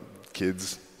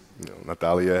 kids,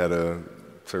 Natalia had a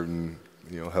certain,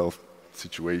 health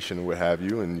situation or what have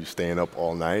you, and you're staying up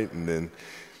all night, and then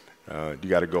you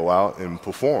got to go out and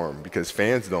perform because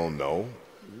fans don't know.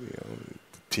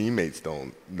 Teammates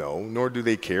don't know, nor do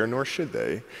they care, nor should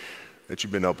they, that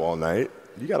you've been up all night.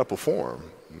 You got to perform,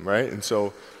 right? And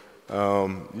so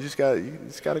you just got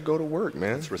to go to work,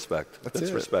 man. That's respect. That's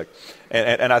it. Respect.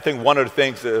 And I think one of the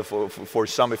things for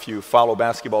some, if you follow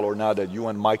basketball or not, that you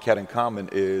and Mike had in common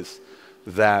is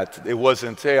that it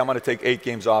wasn't, hey, I'm going to take 8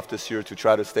 games off this year to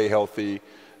try to stay healthy.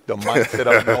 The mindset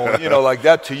of knowing, like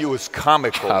that to you is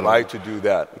comical, right, to do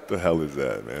that. What the hell is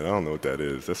that, man? I don't know what that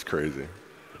is. That's crazy.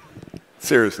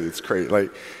 Seriously, it's crazy.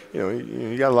 Like,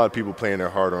 you got a lot of people paying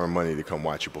their hard-earned money to come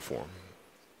watch you perform.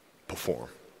 Perform.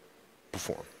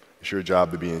 It's your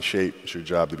job to be in shape. It's your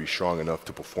job to be strong enough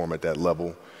to perform at that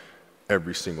level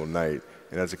every single night.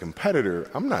 And as a competitor,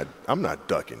 I'm not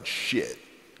ducking shit.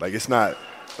 Like, it's not,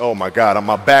 oh my God,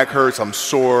 my back hurts, I'm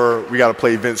sore. We got to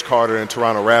play Vince Carter and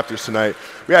Toronto Raptors tonight.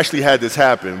 We actually had this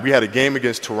happen. We had a game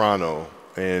against Toronto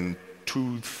in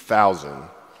 2000.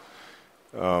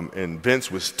 And Vince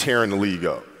was tearing the league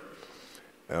up.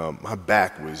 My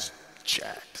back was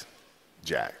jacked.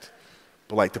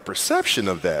 But like the perception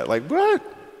of that, like what?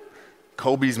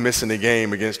 Kobe's missing the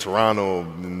game against Toronto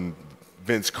and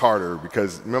Vince Carter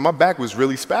because my back was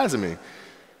really spasming.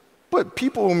 But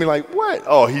people will be like, what?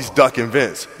 Oh, he's ducking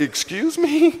Vince. Excuse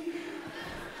me?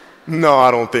 No,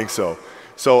 I don't think so.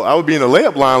 So I would be in the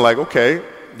layup line like, okay,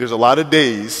 there's a lot of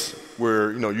days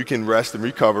where, you can rest and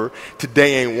recover.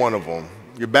 Today ain't one of them.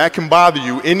 Your back can bother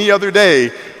you any other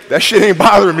day. That shit ain't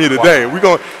bothering me today.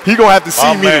 Wow. He gonna have to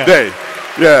see me today.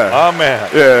 Yeah. Amen.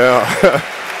 Yeah.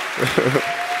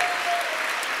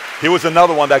 He was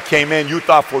another one that came in. You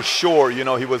thought for sure,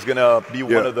 he was gonna be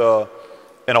one of the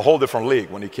in a whole different league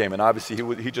when he came in. Obviously,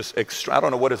 he just I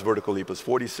don't know what his vertical leap is,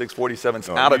 46, 47. It's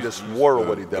out of this world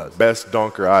what he does. The best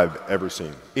dunker I've ever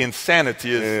seen.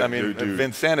 Insanity is,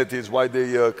 insanity is why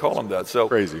they call him that. So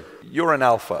crazy. You're an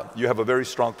alpha. You have a very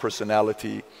strong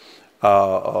personality,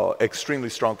 extremely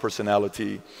strong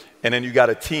personality. And then you got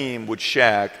a team with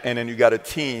Shaq, and then you got a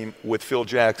team with Phil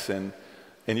Jackson,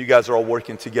 and you guys are all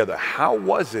working together. How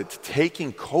was it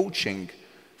taking coaching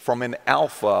from an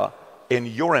alpha and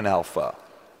you're an alpha?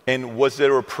 And was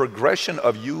there a progression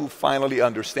of you finally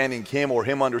understanding him or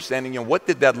him understanding you? What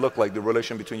did that look like, the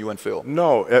relation between you and Phil?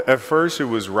 No, at first it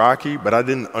was rocky, but I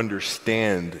didn't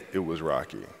understand it was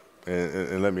rocky.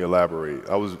 And let me elaborate.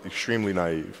 I was extremely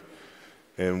naive.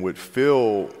 And with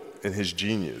Phil and his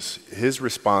genius, his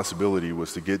responsibility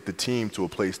was to get the team to a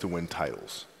place to win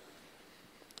titles.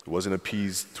 It wasn't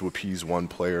to appease one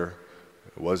player.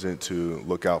 It wasn't to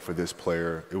look out for this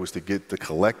player. It was to get the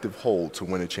collective whole to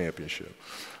win a championship.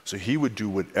 So he would do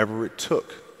whatever it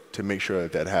took to make sure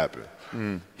that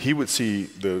happened. He would see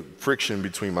the friction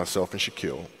between myself and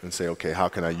Shaquille and say, okay, how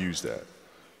can I use that?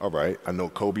 All right, I know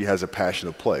Kobe has a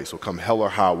passion to play, so come hell or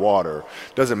high water,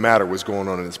 doesn't matter what's going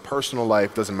on in his personal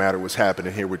life, doesn't matter what's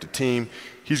happening here with the team,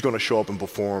 he's going to show up and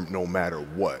perform no matter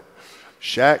what.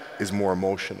 Shaq is more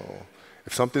emotional.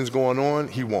 If something's going on,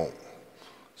 he won't.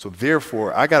 So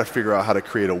therefore, I got to figure out how to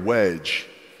create a wedge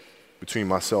between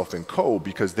myself and Kobe,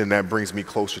 because then that brings me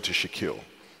closer to Shaquille.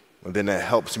 And then that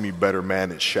helps me better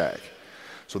manage Shaq.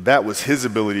 So that was his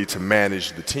ability to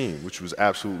manage the team, which was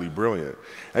absolutely brilliant.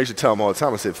 I used to tell him all the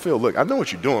time, I said, Phil, look, I know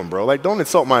what you're doing, bro. Like, don't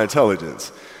insult my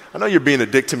intelligence. I know you're being a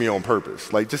dick to me on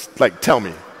purpose. Like, just, like, tell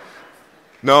me.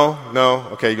 No?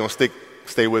 Okay, you're going to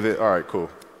stay with it? All right, cool.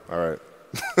 All right.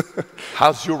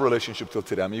 How's your relationship till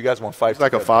today? I mean, you guys won 5 It's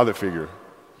like a father figure.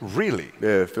 Really?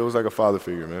 Yeah, it feels like a father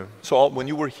figure, man. So when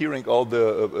you were hearing all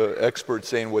the experts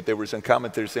saying what they were saying,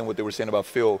 commentators saying what they were saying about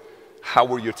Phil, how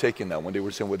were you taking that when they were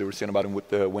saying what they were saying about him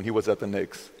when he was at the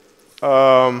Knicks?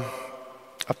 I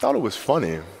thought it was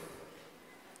funny.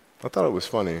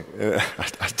 And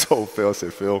I told Phil, I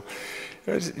said, Phil,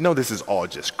 you know this is all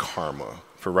just karma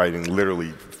for writing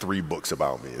literally 3 books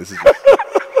about me. This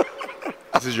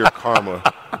is your karma.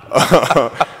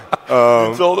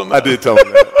 You told him that? I did tell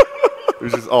him that. It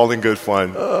was just all in good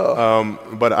fun.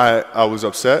 But I was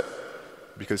upset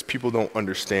because people don't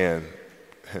understand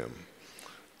him.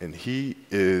 And he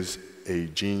is a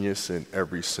genius in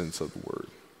every sense of the word.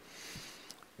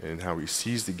 And how he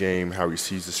sees the game, how he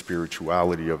sees the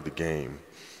spirituality of the game.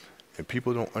 And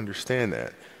people don't understand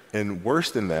that. And worse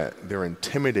than that, they're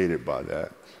intimidated by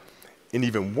that. And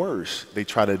even worse, they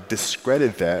try to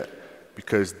discredit that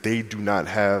because they do not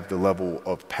have the level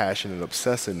of passion and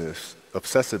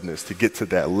obsessiveness to get to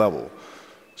that level.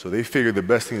 So they figure the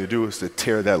best thing to do is to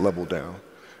tear that level down.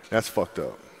 That's fucked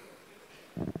up.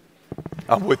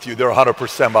 I'm with you. They're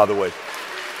 100%, by the way.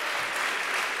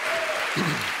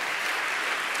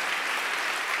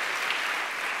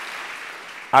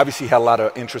 Obviously, he had a lot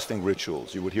of interesting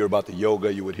rituals. You would hear about the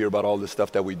yoga. You would hear about all the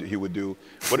stuff that he would do.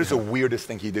 What is the weirdest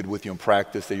thing he did with you in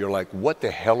practice that you're like, what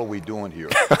the hell are we doing here?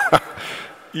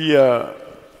 He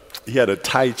had a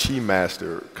Tai Chi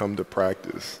master come to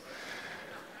practice.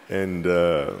 And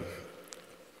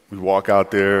we walk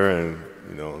out there, and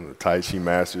the Tai Chi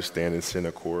master standing in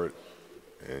center court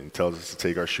and tells us to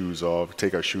take our shoes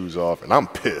off. And I'm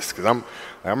pissed because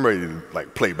I'm ready to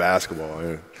play basketball.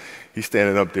 And he's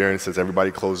standing up there and says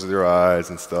everybody closes their eyes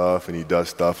and stuff, and he does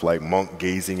stuff like monk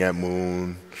gazing at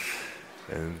moon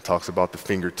and talks about the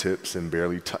fingertips and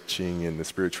barely touching and the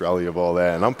spirituality of all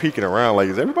that. And I'm peeking around like,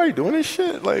 is everybody doing this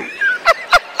shit? Like,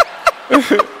 what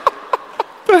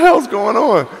the hell's going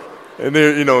on? And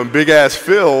there, and big ass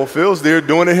Phil's there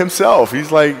doing it himself.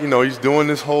 He's like, he's doing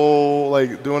this whole,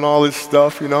 doing all this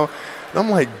stuff, And I'm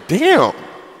like, damn,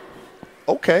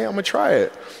 okay, I'm gonna try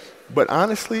it. But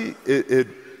honestly,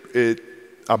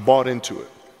 I bought into it.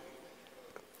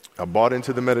 I bought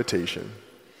into the meditation.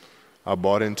 I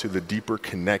bought into the deeper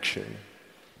connection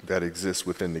that exists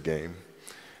within the game.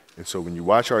 And so when you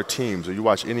watch our teams, or you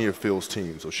watch any of Phil's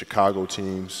teams, or Chicago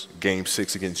teams, Game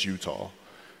 6 against Utah,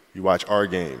 you watch our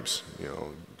games,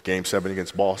 Game 7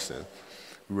 against Boston,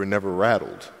 we were never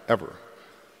rattled, ever,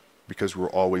 because we're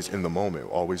always in the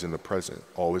moment, always in the present,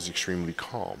 always extremely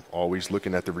calm, always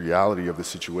looking at the reality of the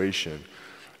situation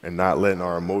and not letting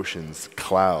our emotions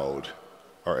cloud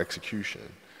our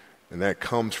execution. And that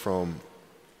comes from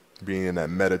being in that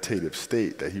meditative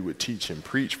state that he would teach and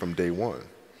preach from day one.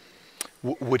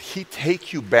 Would he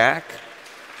take you back?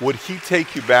 Would he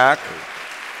take you back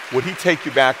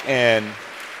and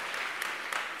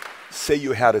say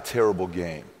you had a terrible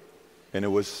game and it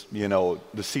was, the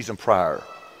season prior,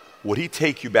 would he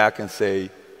take you back and say,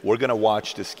 we're going to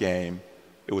watch this game.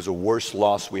 It was the worst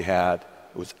loss we had.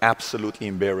 It was absolutely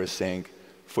embarrassing,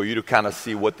 for you to kind of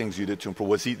see what things you did to improve?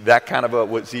 Was he that kind of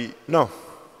No.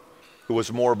 It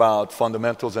was more about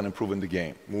fundamentals and improving the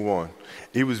game. Move on.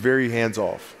 He was very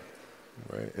hands-off,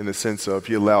 right, in the sense of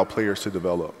he allowed players to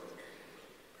develop.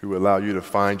 He would allow you to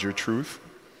find your truth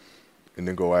and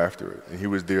then go after it. And he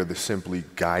was there to simply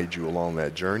guide you along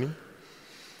that journey,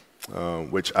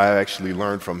 which I actually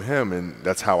learned from him, and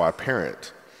that's how I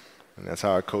parent. And that's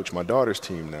how I coach my daughter's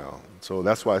team now. So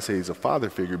that's why I say he's a father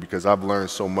figure, because I've learned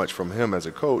so much from him as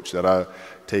a coach that I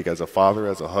take as a father,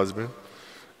 as a husband,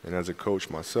 and as a coach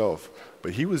myself.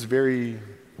 But he was very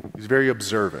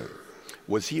observant.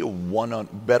 Was he a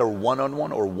better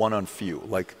one-on-one or one-on-few?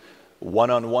 Like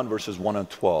one-on-one versus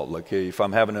one-on-12? Like, hey, if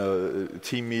I'm having a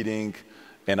team meeting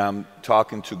and I'm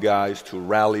talking to guys to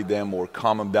rally them or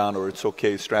calm them down, or it's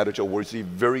okay strategy, or was he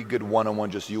very good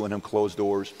one-on-one, just you and him, closed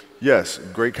doors? Yes,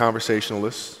 great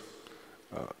conversationalist,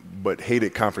 but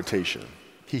hated confrontation.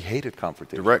 He hated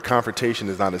confrontation. Direct confrontation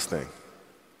is not his thing.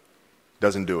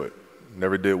 Doesn't do it.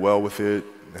 Never did well with it.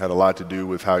 Had a lot to do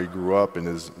with how he grew up and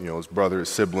his brother, his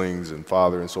siblings, and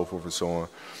father, and so forth and so on.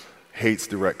 Hates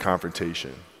direct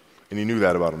confrontation, and he knew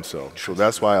that about himself. So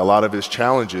that's why a lot of his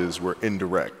challenges were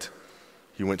indirect.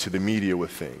 He went to the media with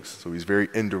things, so he's very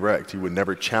indirect. He would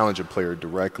never challenge a player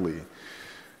directly.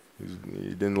 He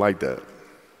didn't like that.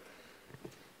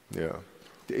 Yeah.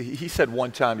 He said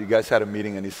one time you guys had a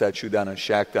meeting and he sat you down and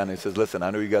Shaq down and he says, listen, I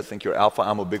know you guys think you're alpha.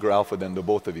 I'm a bigger alpha than the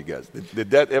both of you guys.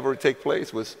 Did that ever take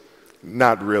place?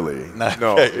 Not really.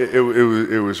 No,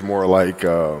 it was more like,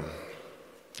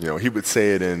 he would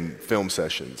say it in film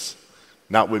sessions,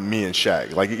 not with me and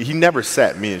Shaq. Like, he never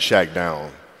sat me and Shaq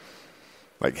down.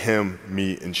 Like him,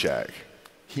 me, and Shaq.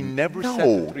 He never said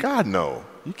No, God, no.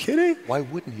 You kidding? Why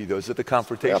wouldn't he, though? Is it the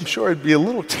confrontation? I'm sure it'd be a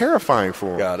little terrifying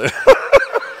for him. Got it.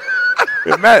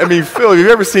 I mean, Phil, you've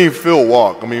ever seen Phil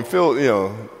walk? I mean, Phil,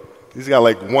 he's got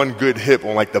like one good hip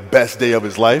on like the best day of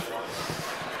his life.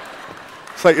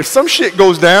 It's like if some shit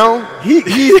goes down,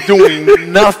 he's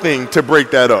doing nothing to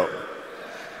break that up.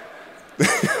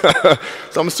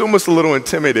 So I'm assuming it's a little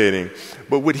intimidating.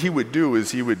 But what he would do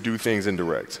is he would do things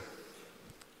indirect.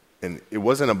 And it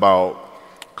wasn't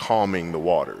about calming the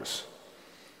waters.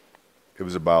 It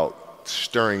was about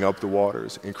stirring up the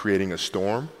waters and creating a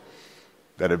storm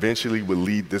that eventually would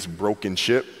lead this broken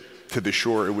ship to the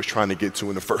shore it was trying to get to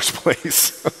in the first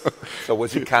place. So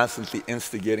was he constantly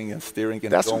instigating and steering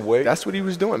in his own way? That's what he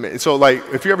was doing, man. So, like,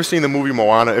 if you ever seen the movie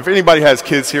Moana, if anybody has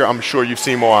kids here, I'm sure you've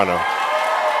seen Moana.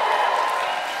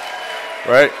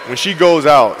 Right? When she goes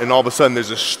out and all of a sudden there's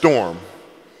a storm,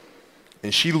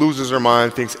 and she loses her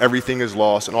mind, thinks everything is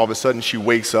lost, and all of a sudden she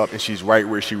wakes up and she's right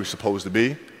where she was supposed to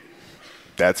be.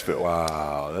 That's Phil.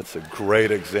 Wow, that's a great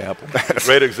example.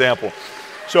 Great example.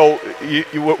 So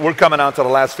we're coming on to the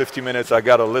last 15 minutes. I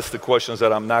got a list of questions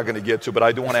that I'm not going to get to, but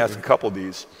I do want to ask a couple of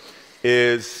these.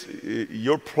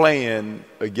 You're playing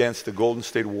against the Golden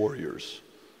State Warriors.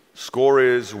 Score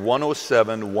is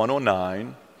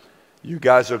 107-109. You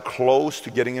guys are close to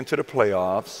getting into the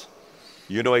playoffs.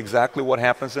 You know exactly what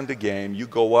happens in the game. You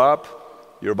go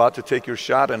up, you're about to take your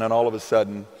shot, and then all of a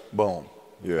sudden, boom,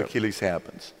 Achilles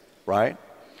happens, right?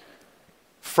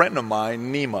 Friend of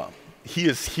mine, Nima, he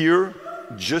is here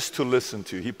just to listen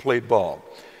to you. He played ball.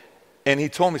 And he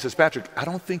told me, he says, Patrick, I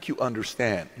don't think you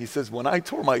understand. He says, when I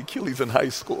tore my Achilles in high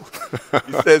school,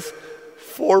 he says,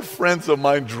 4 friends of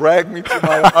mine dragged me to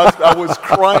my hospital. I was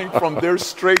crying from there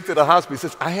straight to the hospital. He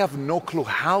says, I have no clue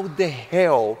how the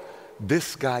hell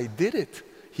this guy did it.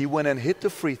 He went and hit the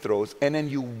free throws, and then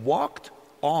you walked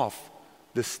off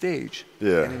the stage, and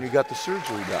then you got the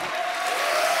surgery done.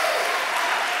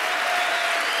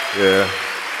 Yeah.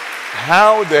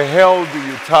 How the hell do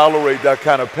you tolerate that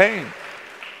kind of pain?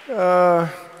 I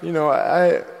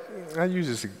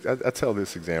use this. I tell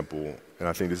this example, and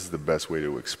I think this is the best way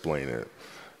to explain it.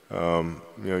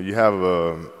 You have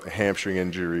a hamstring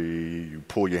injury. You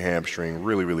pull your hamstring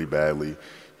really, really badly. You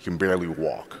can barely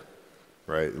walk,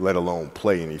 right? Let alone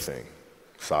play anything.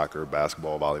 Soccer,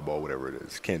 basketball, volleyball, whatever it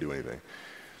is. Can't do anything.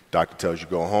 Doctor tells you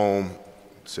go home,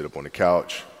 sit up on the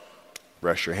couch,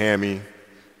 rest your hammy,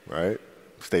 right?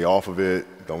 Stay off of it.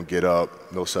 Don't get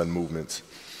up. No sudden movements.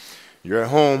 You're at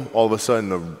home. All of a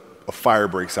sudden, a fire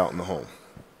breaks out in the home,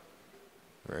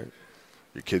 right?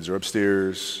 Your kids are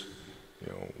upstairs.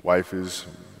 Wife is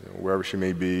wherever she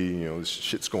may be. This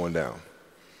shit's going down,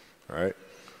 all right?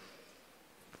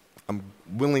 I'm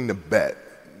willing to bet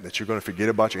that you're going to forget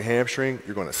about your hamstring.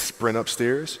 You're going to sprint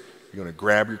upstairs. You're going to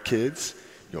grab your kids.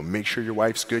 You're going to make sure your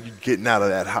wife's good. You're getting out of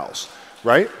that house,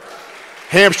 right?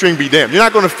 Hamstring be damned. You're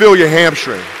not going to feel your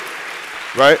hamstring.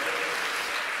 right?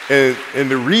 And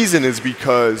the reason is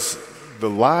because the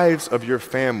lives of your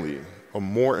family are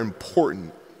more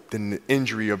important than the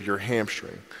injury of your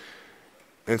hamstring.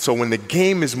 And so when the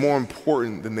game is more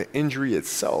important than the injury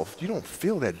itself, you don't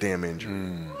feel that damn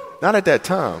injury. Not at that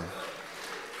time.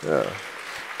 Yeah.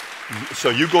 So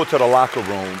you go to the locker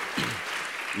room.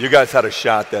 You guys had a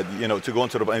shot that, to go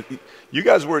into the – you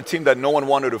guys were a team that no one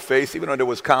wanted to face, even though there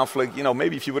was conflict.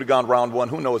 Maybe if you would have gone round one,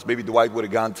 who knows? Maybe Dwight would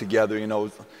have gone together,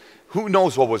 Who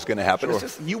knows what was going to happen? Sure.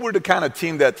 It's just you were the kind of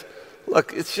team that –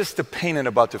 look, it's just a pain in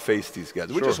about to face these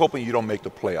guys. We're just hoping you don't make the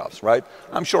playoffs, right?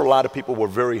 I'm sure a lot of people were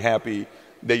very happy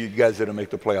that you guys didn't make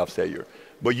the playoffs that year.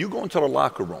 But you go into the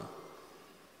locker room,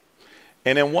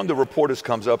 and then one of the reporters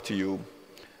comes up to you,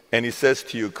 and he says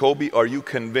to you, Kobe, are you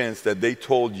convinced that they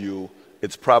told you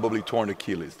it's probably torn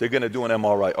Achilles? They're going to do an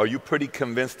MRI. Are you pretty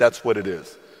convinced that's what it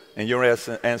is? And your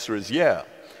answer is yeah.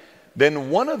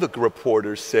 Then one of the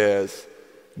reporters says,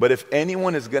 but if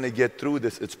anyone is going to get through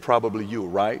this, it's probably you,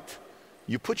 right?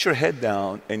 You put your head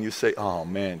down and you say, oh,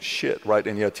 man, shit, right?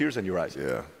 And you have tears in your eyes.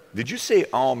 Yeah. Did you say,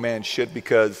 oh, man, shit,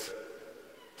 because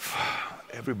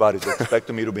everybody's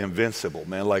expecting me to be invincible,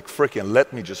 man? Like, freaking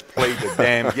let me just play the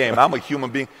damn game. I'm a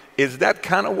human being. Is that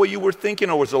kind of what you were thinking?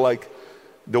 Or was it like,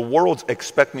 the world's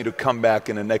expect me to come back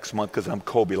in the next month because I'm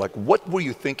Kobe? Like, what were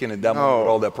you thinking in that moment with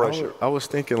all that pressure? I was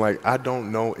thinking, like, I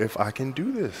don't know if I can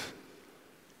do this.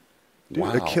 Dude,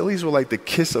 wow. Achilles were like the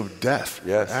kiss of death for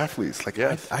Yes. athletes. Like,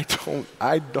 Yes. I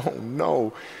don't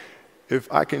know if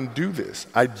I can do this.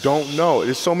 I don't know.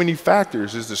 There's so many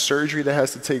factors. There's the surgery that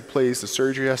has to take place. The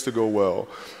surgery has to go well,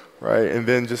 right? And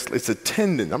then it's a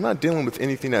tendon. I'm not dealing with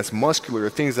anything that's muscular or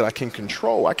things that I can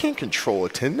control. I can't control a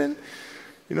tendon.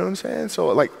 You know what I'm saying? So,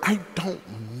 like, I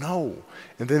don't know.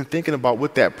 And then thinking about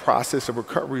what that process of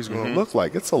recovery is going to look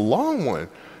like. It's a long one.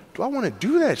 Do I want to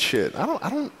do that shit? I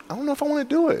don't know if I want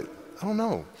to do it. I don't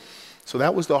know. So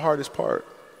that was the hardest part.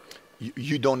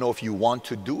 You don't know if you want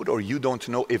to do it, or you don't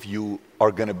know if you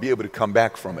are going to be able to come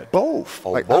back from it? Both.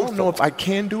 Oh, like, both I don't know if I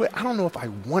can do it. I don't know if I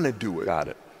want to do it. Got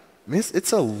it. I mean,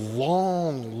 it's a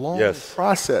long Yes.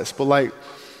 process. But, like,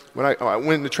 when I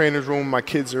went in the trainer's room, my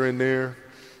kids are in there,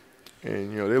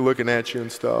 and, they're looking at you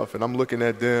and stuff, and I'm looking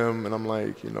at them, and I'm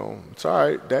like, it's all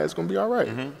right. Dad's going to be all right.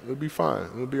 It'll be fine.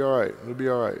 It'll be all right. It'll be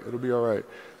all right. It'll be all right.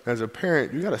 As a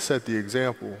parent, you got to set the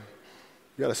example.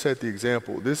 You got to set the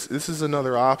example. This is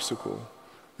another obstacle.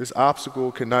 This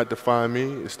obstacle cannot define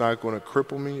me. It's not going to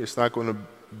cripple me. It's not going to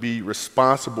be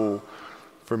responsible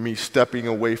for me stepping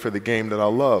away for the game that I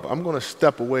love. I'm going to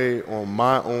step away on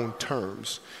my own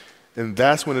terms. And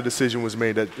that's when the decision was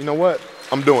made that, you know what?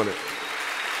 I'm doing it.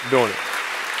 I'm doing it.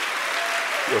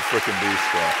 You're a freaking beast,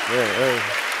 bro. Yeah, hey.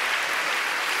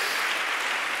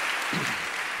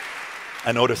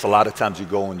 I notice a lot of times you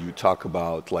go and you talk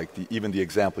about, like, even the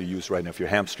example you use right now. If your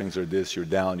hamstrings are this, you're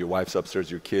down, your wife's upstairs,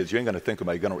 your kids, you ain't going to think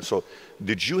about it. So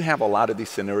did you have a lot of these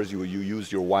scenarios where you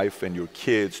use your wife and your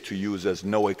kids to use as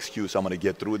no excuse, I'm going to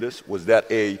get through this? Was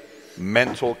that a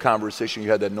mental conversation you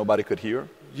had that nobody could hear?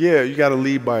 Yeah, you got to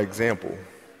lead by example.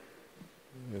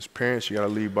 As parents, you got to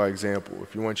lead by example.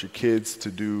 If you want your kids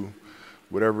to do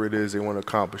whatever it is they want to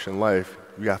accomplish in life,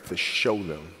 you have to show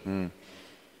them.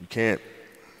 You can't.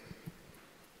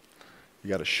 You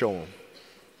got to show them.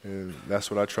 And that's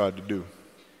what I tried to do.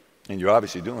 And you're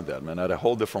obviously doing that, man, at a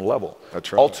whole different level. I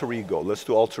tried. Alter ego. Let's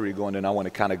do alter ego, and then I want to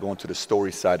kind of go into the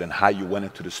story side and how you went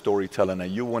into the storytelling.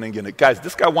 And you went in it. Guys,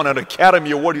 this guy won an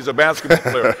Academy Award. He's a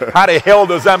basketball player. How the hell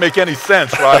does that make any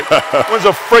sense, right? Wins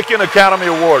a freaking Academy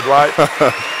Award, right?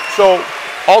 So,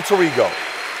 alter ego.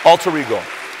 Alter ego.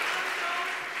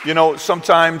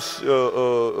 Sometimes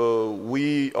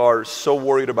we are so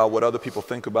worried about what other people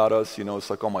think about us. It's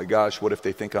like, oh my gosh, what if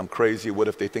they think I'm crazy? What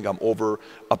if they think I'm over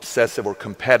obsessive or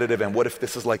competitive? And what if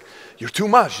this is like, you're too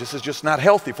much. This is just not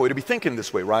healthy for you to be thinking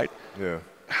this way, right? Yeah.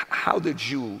 How did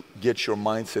you get your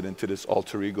mindset into this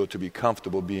alter ego to be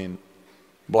comfortable being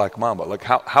Black Mamba? Like,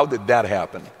 how did that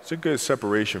happen? It's a good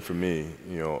separation for me,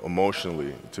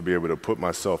 emotionally, to be able to put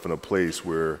myself in a place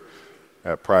where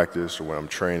at practice or when I'm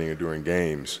training or during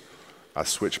games, I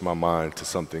switch my mind to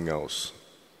something else.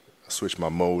 I switch my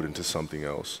mode into something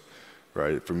else,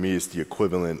 right? For me, it's the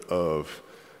equivalent of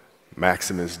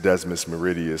Maximus Decimus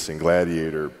Meridius in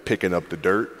Gladiator picking up the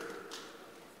dirt,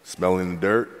 smelling the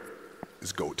dirt.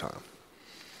 It's go time,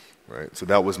 right? So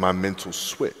that was my mental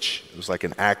switch. It was like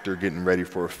an actor getting ready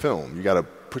for a film. You got to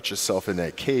put yourself in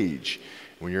that cage.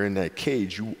 When you're in that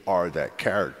cage, you are that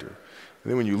character. And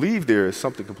then when you leave there, it's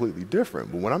something completely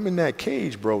different. But when I'm in that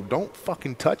cage, bro, don't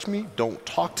fucking touch me. Don't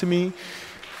talk to me.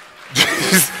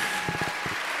 Just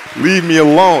leave me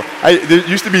alone. There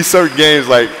used to be certain games,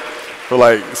 like, for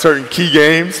like certain key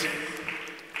games,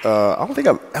 I don't think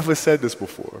I've ever said this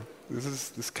before.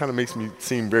 This kind of makes me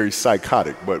seem very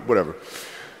psychotic, but whatever.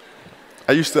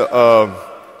 I used to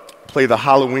play the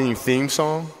Halloween theme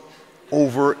song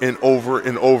over and over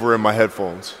and over in my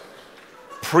headphones.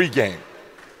 Pre-game.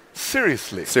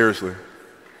 Seriously. Seriously.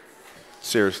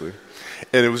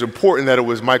 And it was important that it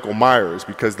was Michael Myers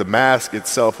because the mask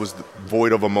itself was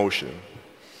void of emotion.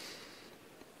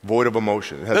 Void of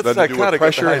emotion. It has nothing to do with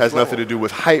pressure, has nothing to do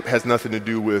with hype, has nothing to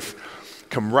do with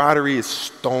camaraderie. It's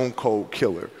stone cold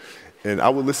killer. And I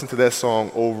would listen to that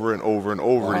song over and over and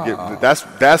over to get.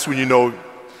 That's when you know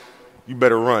you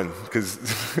better run because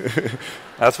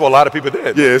that's what a lot of people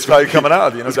did. Yeah, it's like coming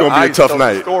out. It's going to be a tough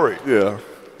night. Story. Yeah.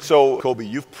 So, Kobe,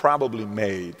 you've probably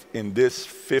made in this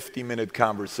 50-minute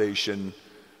conversation,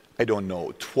 I don't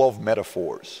know, 12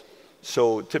 metaphors.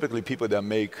 So typically people that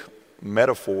make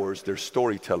metaphors, they're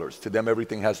storytellers. To them,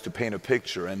 everything has to paint a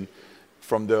picture. And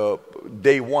from the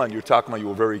day one, you're talking about you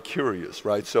were very curious,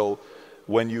 right? So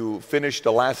when you finished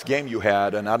the last game you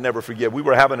had, and I'll never forget, we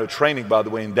were having a training, by the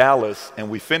way, in Dallas,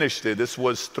 and we finished it. This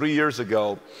was 3 years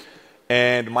ago.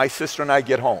 And my sister and I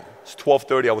get home. It's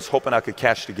 12:30. I was hoping I could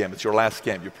catch the game. It's your last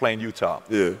game. You're playing Utah.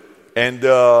 Yeah. And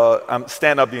I'm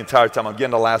standing up the entire time. I'm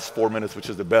getting the last 4 minutes, which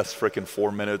is the best freaking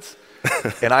 4 minutes.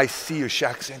 And I see you,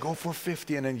 Shaq, saying, go for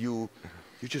 50. And then you're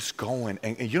just going.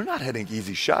 And you're not hitting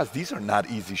easy shots. These are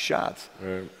not easy shots.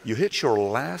 Right. You hit your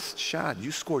last shot.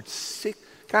 You scored 6.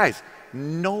 Guys,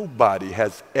 nobody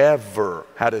has ever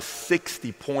had a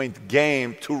 60-point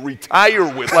game to retire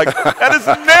with. Like, that has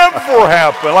never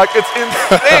happened. Like, it's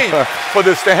insane for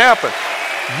this to happen.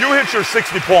 You hit your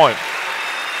 60-point.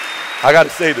 I got to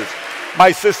say this.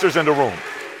 My sister's in the room.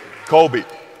 Kobe,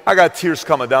 I got tears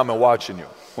coming down and watching you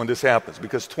when this happens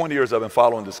because 20 years I've been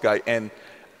following this guy. And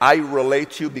I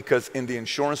relate to you because in the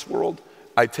insurance world,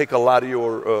 I take a lot of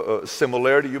your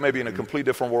similarity. You may be in a completely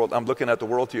different world. I'm looking at the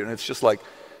world here, and it's just like,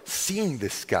 seeing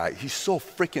this guy, he's so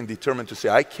freaking determined to say,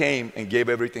 I came and gave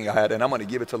everything I had, and I'm going to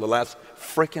give it till the last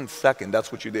freaking second.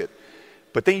 That's what you did.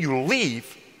 But then you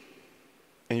leave,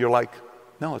 and you're like,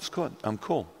 no, it's good. I'm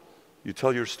cool. You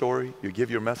tell your story. You give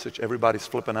your message. Everybody's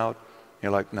flipping out. And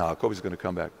you're like, no, Kobe's going to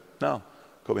come back. No.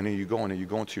 Kobe, and then you go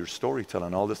into your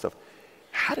storytelling, all this stuff.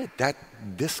 How did that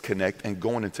disconnect and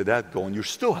going into that go? And you're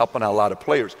still helping out a lot of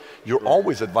players. You're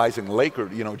always advising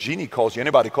Laker. You know, Jeannie calls you.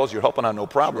 Anybody calls you, you're helping out, no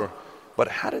problem. Sure. But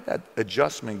how did that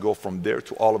adjustment go from there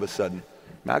to all of a sudden,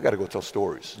 man, I got to go tell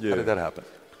stories? Yeah. How did that happen?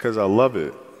 Because I love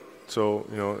it. So,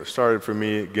 you know, it started for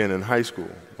me again in high school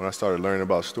when I started learning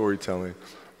about storytelling,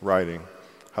 writing,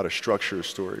 how to structure a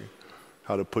story,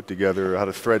 how to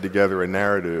thread together a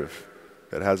narrative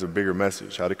that has a bigger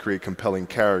message, how to create compelling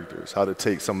characters, how to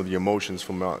take some of the emotions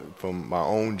from my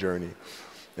own journey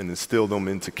and instill them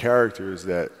into characters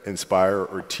that inspire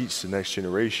or teach the next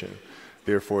generation.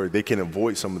 Therefore, they can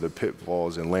avoid some of the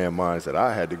pitfalls and landmines that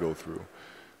I had to go through.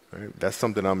 Right? That's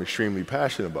something I'm extremely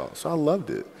passionate about. So I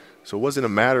loved it. So it wasn't a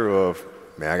matter of,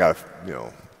 man, I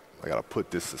gotta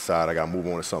put this aside. I gotta move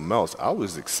on to something else. I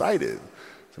was excited.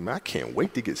 So, man, I can't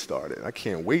wait to get started. I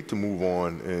can't wait to move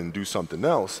on and do something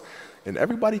else. And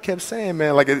everybody kept saying,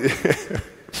 man, like,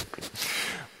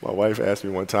 my wife asked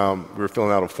me one time, we were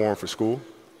filling out a form for school,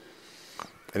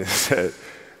 and it said,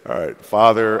 all right,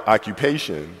 father,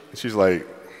 occupation. And she's like,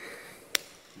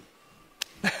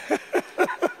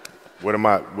 what am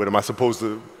I supposed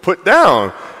to put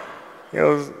down? You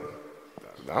know,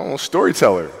 I don't know,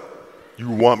 storyteller. You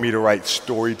want me to write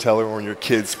storyteller on your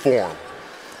kid's form?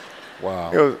 Wow.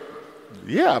 He goes,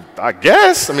 yeah, I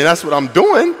guess. I mean, that's what I'm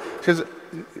doing. She goes,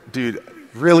 dude,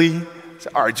 really? I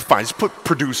said, all right, fine, just put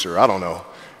producer. I don't know,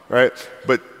 right?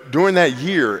 But during that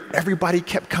year, everybody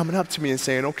kept coming up to me and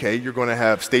saying, okay, you're going to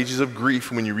have stages of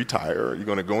grief when you retire. You're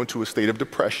going to go into a state of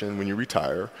depression when you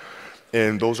retire.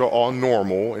 And those are all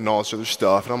normal and all this other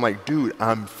stuff. And I'm like, dude,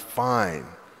 I'm fine.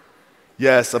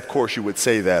 Yes, of course you would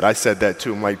say that. I said that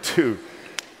too. I'm like, dude,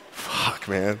 fuck,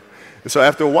 man. And so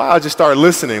after a while, I just started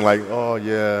listening, like, oh,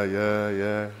 yeah.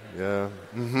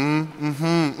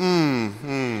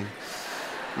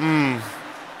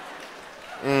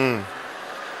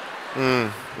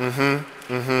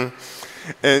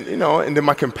 And, you know, and then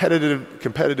my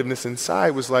competitiveness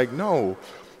inside was like, no,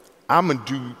 I'm going to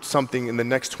do something in the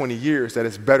next 20 years that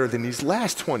is better than these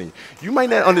last 20. You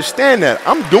might not understand that.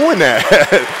 I'm doing that,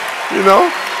 you know?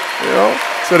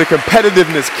 So the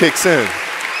competitiveness kicks in.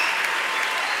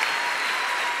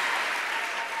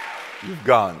 You've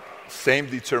gone, same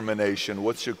determination.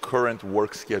 What's your current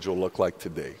work schedule look like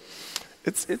today?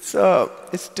 It's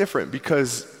different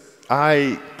because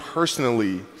I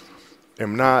personally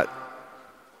am not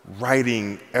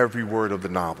writing every word of the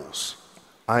novels.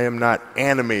 I am not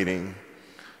animating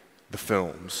the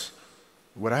films.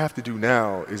 What I have to do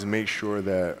now is make sure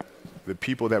that the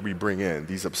people that we bring in,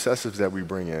 these obsessives that we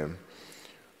bring in,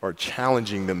 are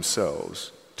challenging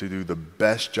themselves to do the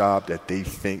best job that they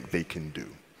think they can do.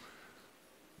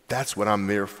 That's what I'm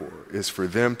there for, is for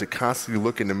them to constantly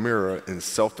look in the mirror and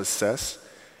self-assess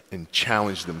and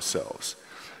challenge themselves.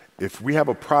 If we have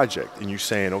a project and you're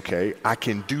saying, okay, I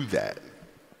can do that,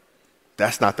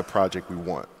 that's not the project we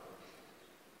want.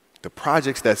 The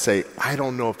projects that say, I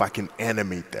don't know if I can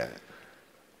animate that.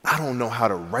 I don't know how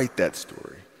to write that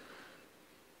story.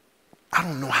 I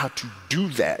don't know how to do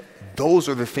that. Those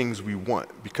are the things we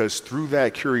want, because through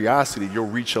that curiosity, you'll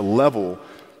reach a level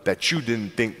that you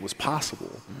didn't think was possible.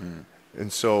 Mm-hmm.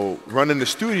 And so running the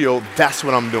studio, that's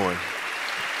what I'm doing.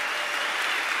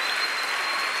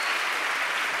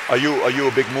 Are you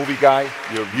a big movie guy?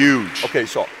 You're huge. Okay,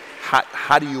 so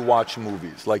how do you watch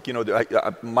movies? Like, you know,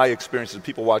 my experience is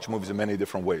people watch movies in many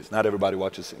different ways. Not everybody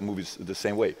watches movies the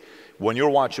same way. When you're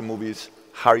watching movies,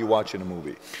 how are you watching a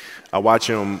movie? I watch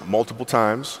them multiple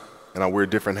times, and I wear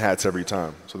different hats every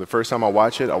time. So the first time I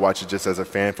watch it just as a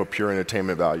fan for pure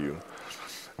entertainment value.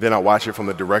 Then I watch it from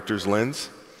the director's lens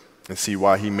and see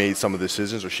why he made some of the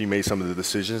decisions, or she made some of the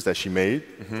decisions that she made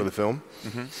for the film.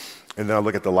 Mm-hmm. And then I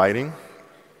look at the lighting.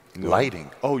 You know, lighting?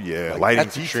 Oh, yeah. Like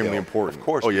lighting's extremely important. Of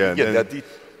course. Oh, yeah.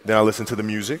 Then I listen to the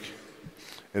music.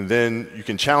 And then you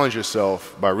can challenge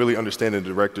yourself by really understanding the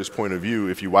director's point of view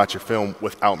if you watch a film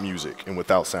without music and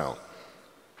without sound.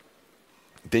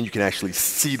 Then you can actually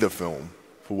see the film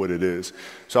for what it is.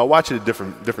 So I watch it at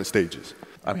different stages.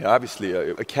 I mean, obviously,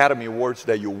 Academy Awards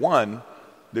that you won,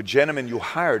 the gentleman you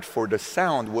hired for the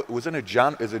sound, wasn't it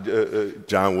John?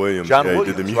 John Williams. John Williams,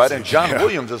 did the music, right? And John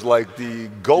Williams is like the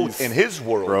GOAT in his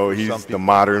world. Bro, he's the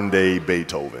modern day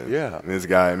Beethoven. Yeah. And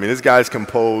this guy's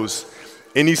composed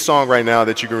any song right now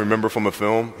that you can remember from a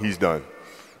film, he's done.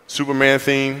 Superman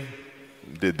theme,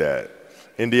 did that.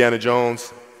 Indiana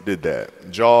Jones, did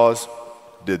that. Jaws,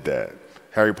 did that.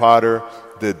 Harry Potter,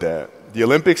 did that. The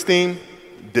Olympics theme,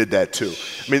 did that too.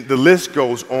 I mean, the list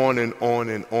goes on and on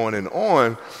and on and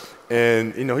on.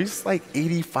 And, you know, he's like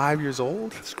 85 years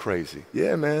old. That's crazy.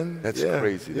 Yeah, man. That's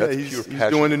crazy. Yeah, That's he's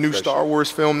doing the new Star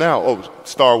Wars film now. Oh,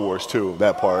 Star Wars too,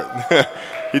 that part.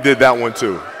 He did that one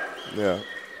too. Yeah.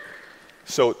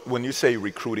 So when you say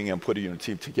recruiting and putting your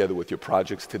team together with your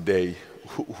projects today,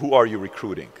 who are you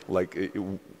recruiting? Like,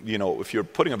 you know, if you're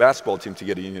putting a basketball team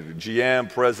together, you need a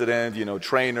GM, president, you know,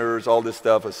 trainers, all this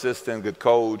stuff, assistant, good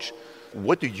coach.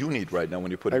 What do you need right now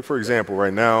when you're putting? Like, for example,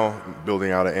 right now,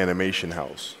 building out an animation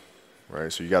house,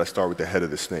 right? So you got to start with the head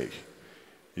of the snake.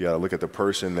 You got to look at the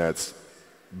person that's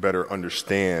better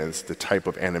understands the type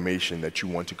of animation that you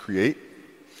want to create.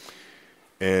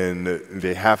 And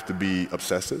they have to be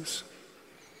obsessives,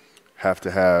 have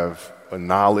to have a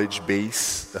knowledge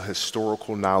base, a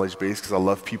historical knowledge base, because I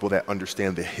love people that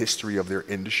understand the history of their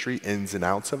industry, ins and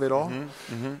outs of it all.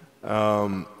 Mm-hmm.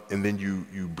 Mm-hmm. And then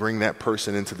you bring that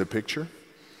person into the picture,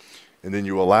 and then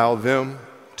you allow them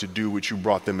to do what you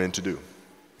brought them in to do.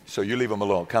 So you leave them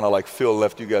alone, kind of like Phil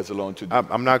left you guys alone to do.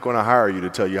 I'm not going to hire you to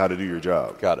tell you how to do your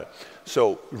job. Got it.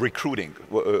 So recruiting.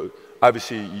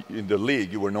 Obviously, in the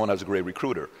league, you were known as a great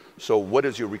recruiter. So what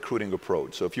is your recruiting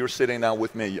approach? So if you're sitting down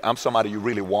with me, I'm somebody you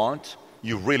really want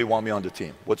me on the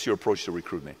team. What's your approach to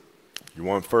recruit me? You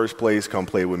want first place, come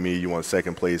play with me. You want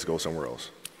second place, go somewhere else.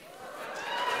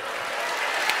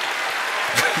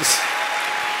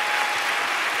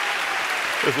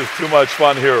 This is too much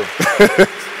fun here.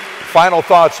 Final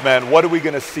thoughts, man. What are we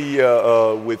going to see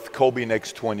with Kobe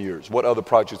next 20 years? What other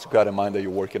projects you got in mind that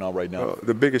you're working on right now?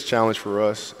 The biggest challenge for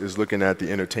us is looking at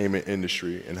the entertainment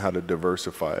industry and how to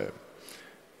diversify it,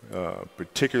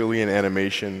 particularly in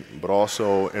animation, but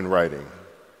also in writing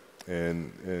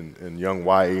and young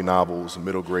YA novels,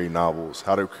 middle grade novels,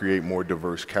 how to create more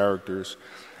diverse characters,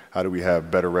 how do we have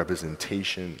better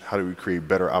representation, how do we create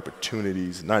better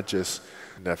opportunities, not just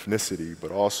ethnicity,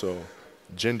 but also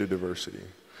gender diversity.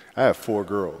 I have 4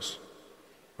 girls,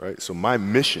 right? So my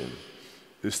mission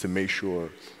is to make sure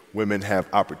women have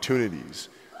opportunities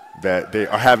that they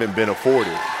haven't been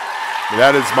afforded.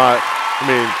 That is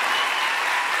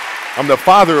I'm the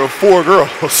father of 4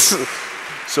 girls.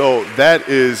 So that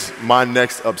is my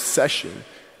next obsession,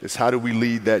 is how do we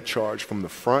lead that charge from the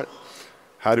front?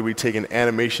 How do we take an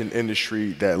animation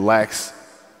industry that lacks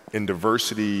in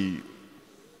diversity,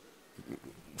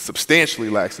 substantially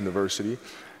lacks in diversity?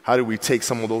 How do we take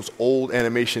some of those old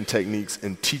animation techniques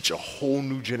and teach a whole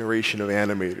new generation of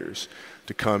animators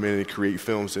to come in and create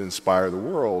films that inspire the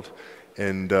world?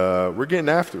 And we're getting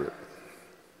after it.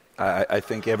 I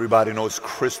think everybody knows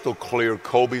crystal clear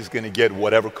Kobe's going to get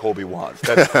whatever Kobe wants.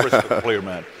 That's crystal clear,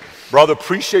 man. Brother,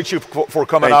 appreciate you for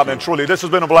coming Thank out, you. man. Truly, this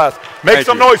has been a blast. Make Thank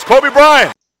some you. noise. Kobe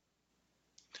Bryant.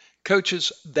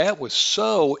 Coaches, that was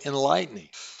so enlightening.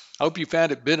 I hope you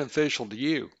found it beneficial to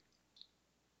you.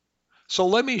 So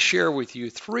let me share with you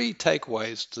 3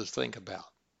 takeaways to think about.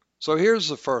 So here's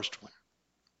the first one.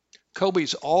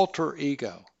 Kobe's alter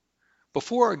ego.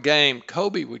 Before a game,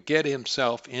 Kobe would get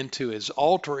himself into his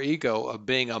alter ego of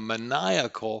being a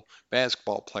maniacal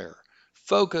basketball player,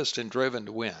 focused and driven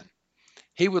to win.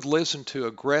 He would listen to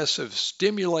aggressive,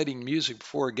 stimulating music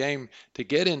before a game to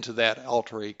get into that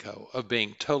alter ego of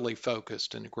being totally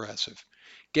focused and aggressive,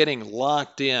 getting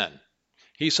locked in.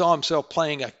 He saw himself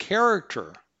playing a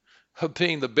character of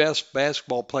being the best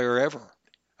basketball player ever,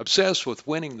 obsessed with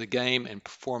winning the game and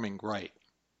performing great.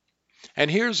 And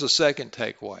here's the second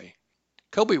takeaway.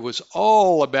 Kobe was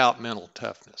all about mental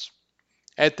toughness.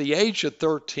 At the age of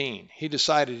 13, he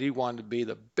decided he wanted to be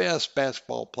the best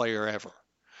basketball player ever.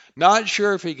 Not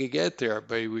sure if he could get there,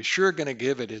 but he was sure going to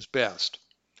give it his best.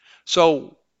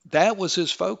 So that was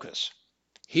his focus.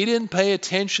 He didn't pay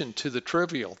attention to the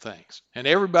trivial things, and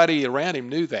everybody around him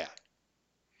knew that.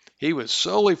 He was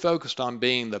solely focused on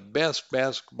being the best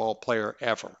basketball player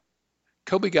ever.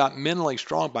 Kobe got mentally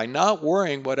strong by not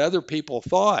worrying what other people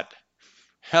thought.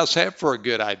 How's that for a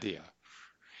good idea?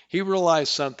 He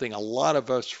realized something a lot of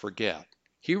us forget.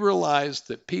 He realized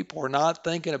that people are not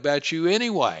thinking about you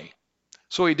anyway,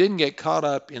 so he didn't get caught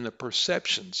up in the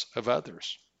perceptions of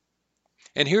others.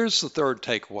 And here's the third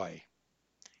takeaway.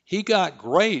 He got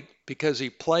great because he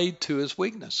played to his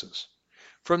weaknesses.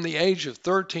 From the age of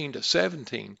 13 to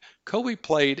 17, Kobe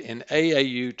played in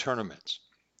AAU tournaments.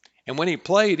 And when he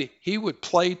played, he would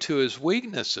play to his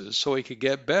weaknesses so he could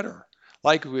get better.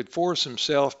 Like he would force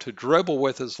himself to dribble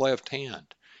with his left hand,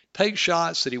 take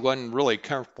shots that he wasn't really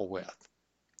comfortable with,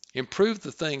 improve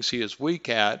the things he is weak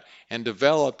at, and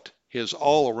developed his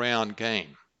all-around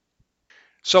game.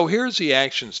 So here's the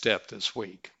action step this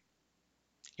week.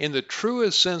 In the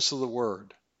truest sense of the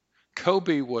word,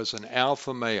 Kobe was an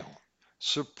alpha male,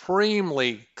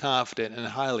 supremely confident and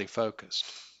highly focused.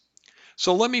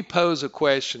 So let me pose a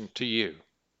question to you.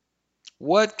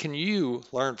 What can you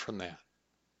learn from that?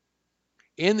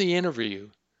 In the interview,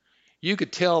 you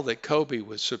could tell that Kobe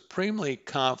was supremely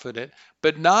confident,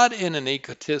 but not in an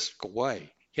egotistical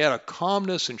way. He had a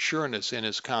calmness and sureness in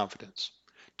his confidence.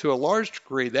 To a large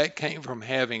degree, that came from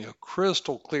having a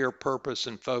crystal clear purpose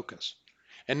and focus,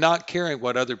 and not caring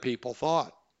what other people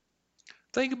thought.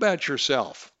 Think about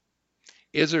yourself.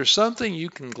 Is there something you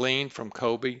can glean from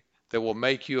Kobe that will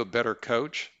make you a better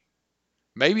coach?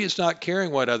 Maybe it's not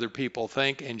caring what other people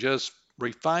think and just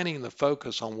refining the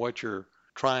focus on what you're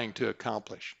trying to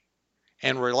accomplish,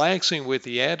 and relaxing with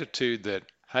the attitude that,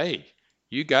 hey,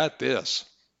 you got this.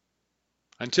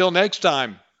 Until next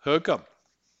time, hook 'em.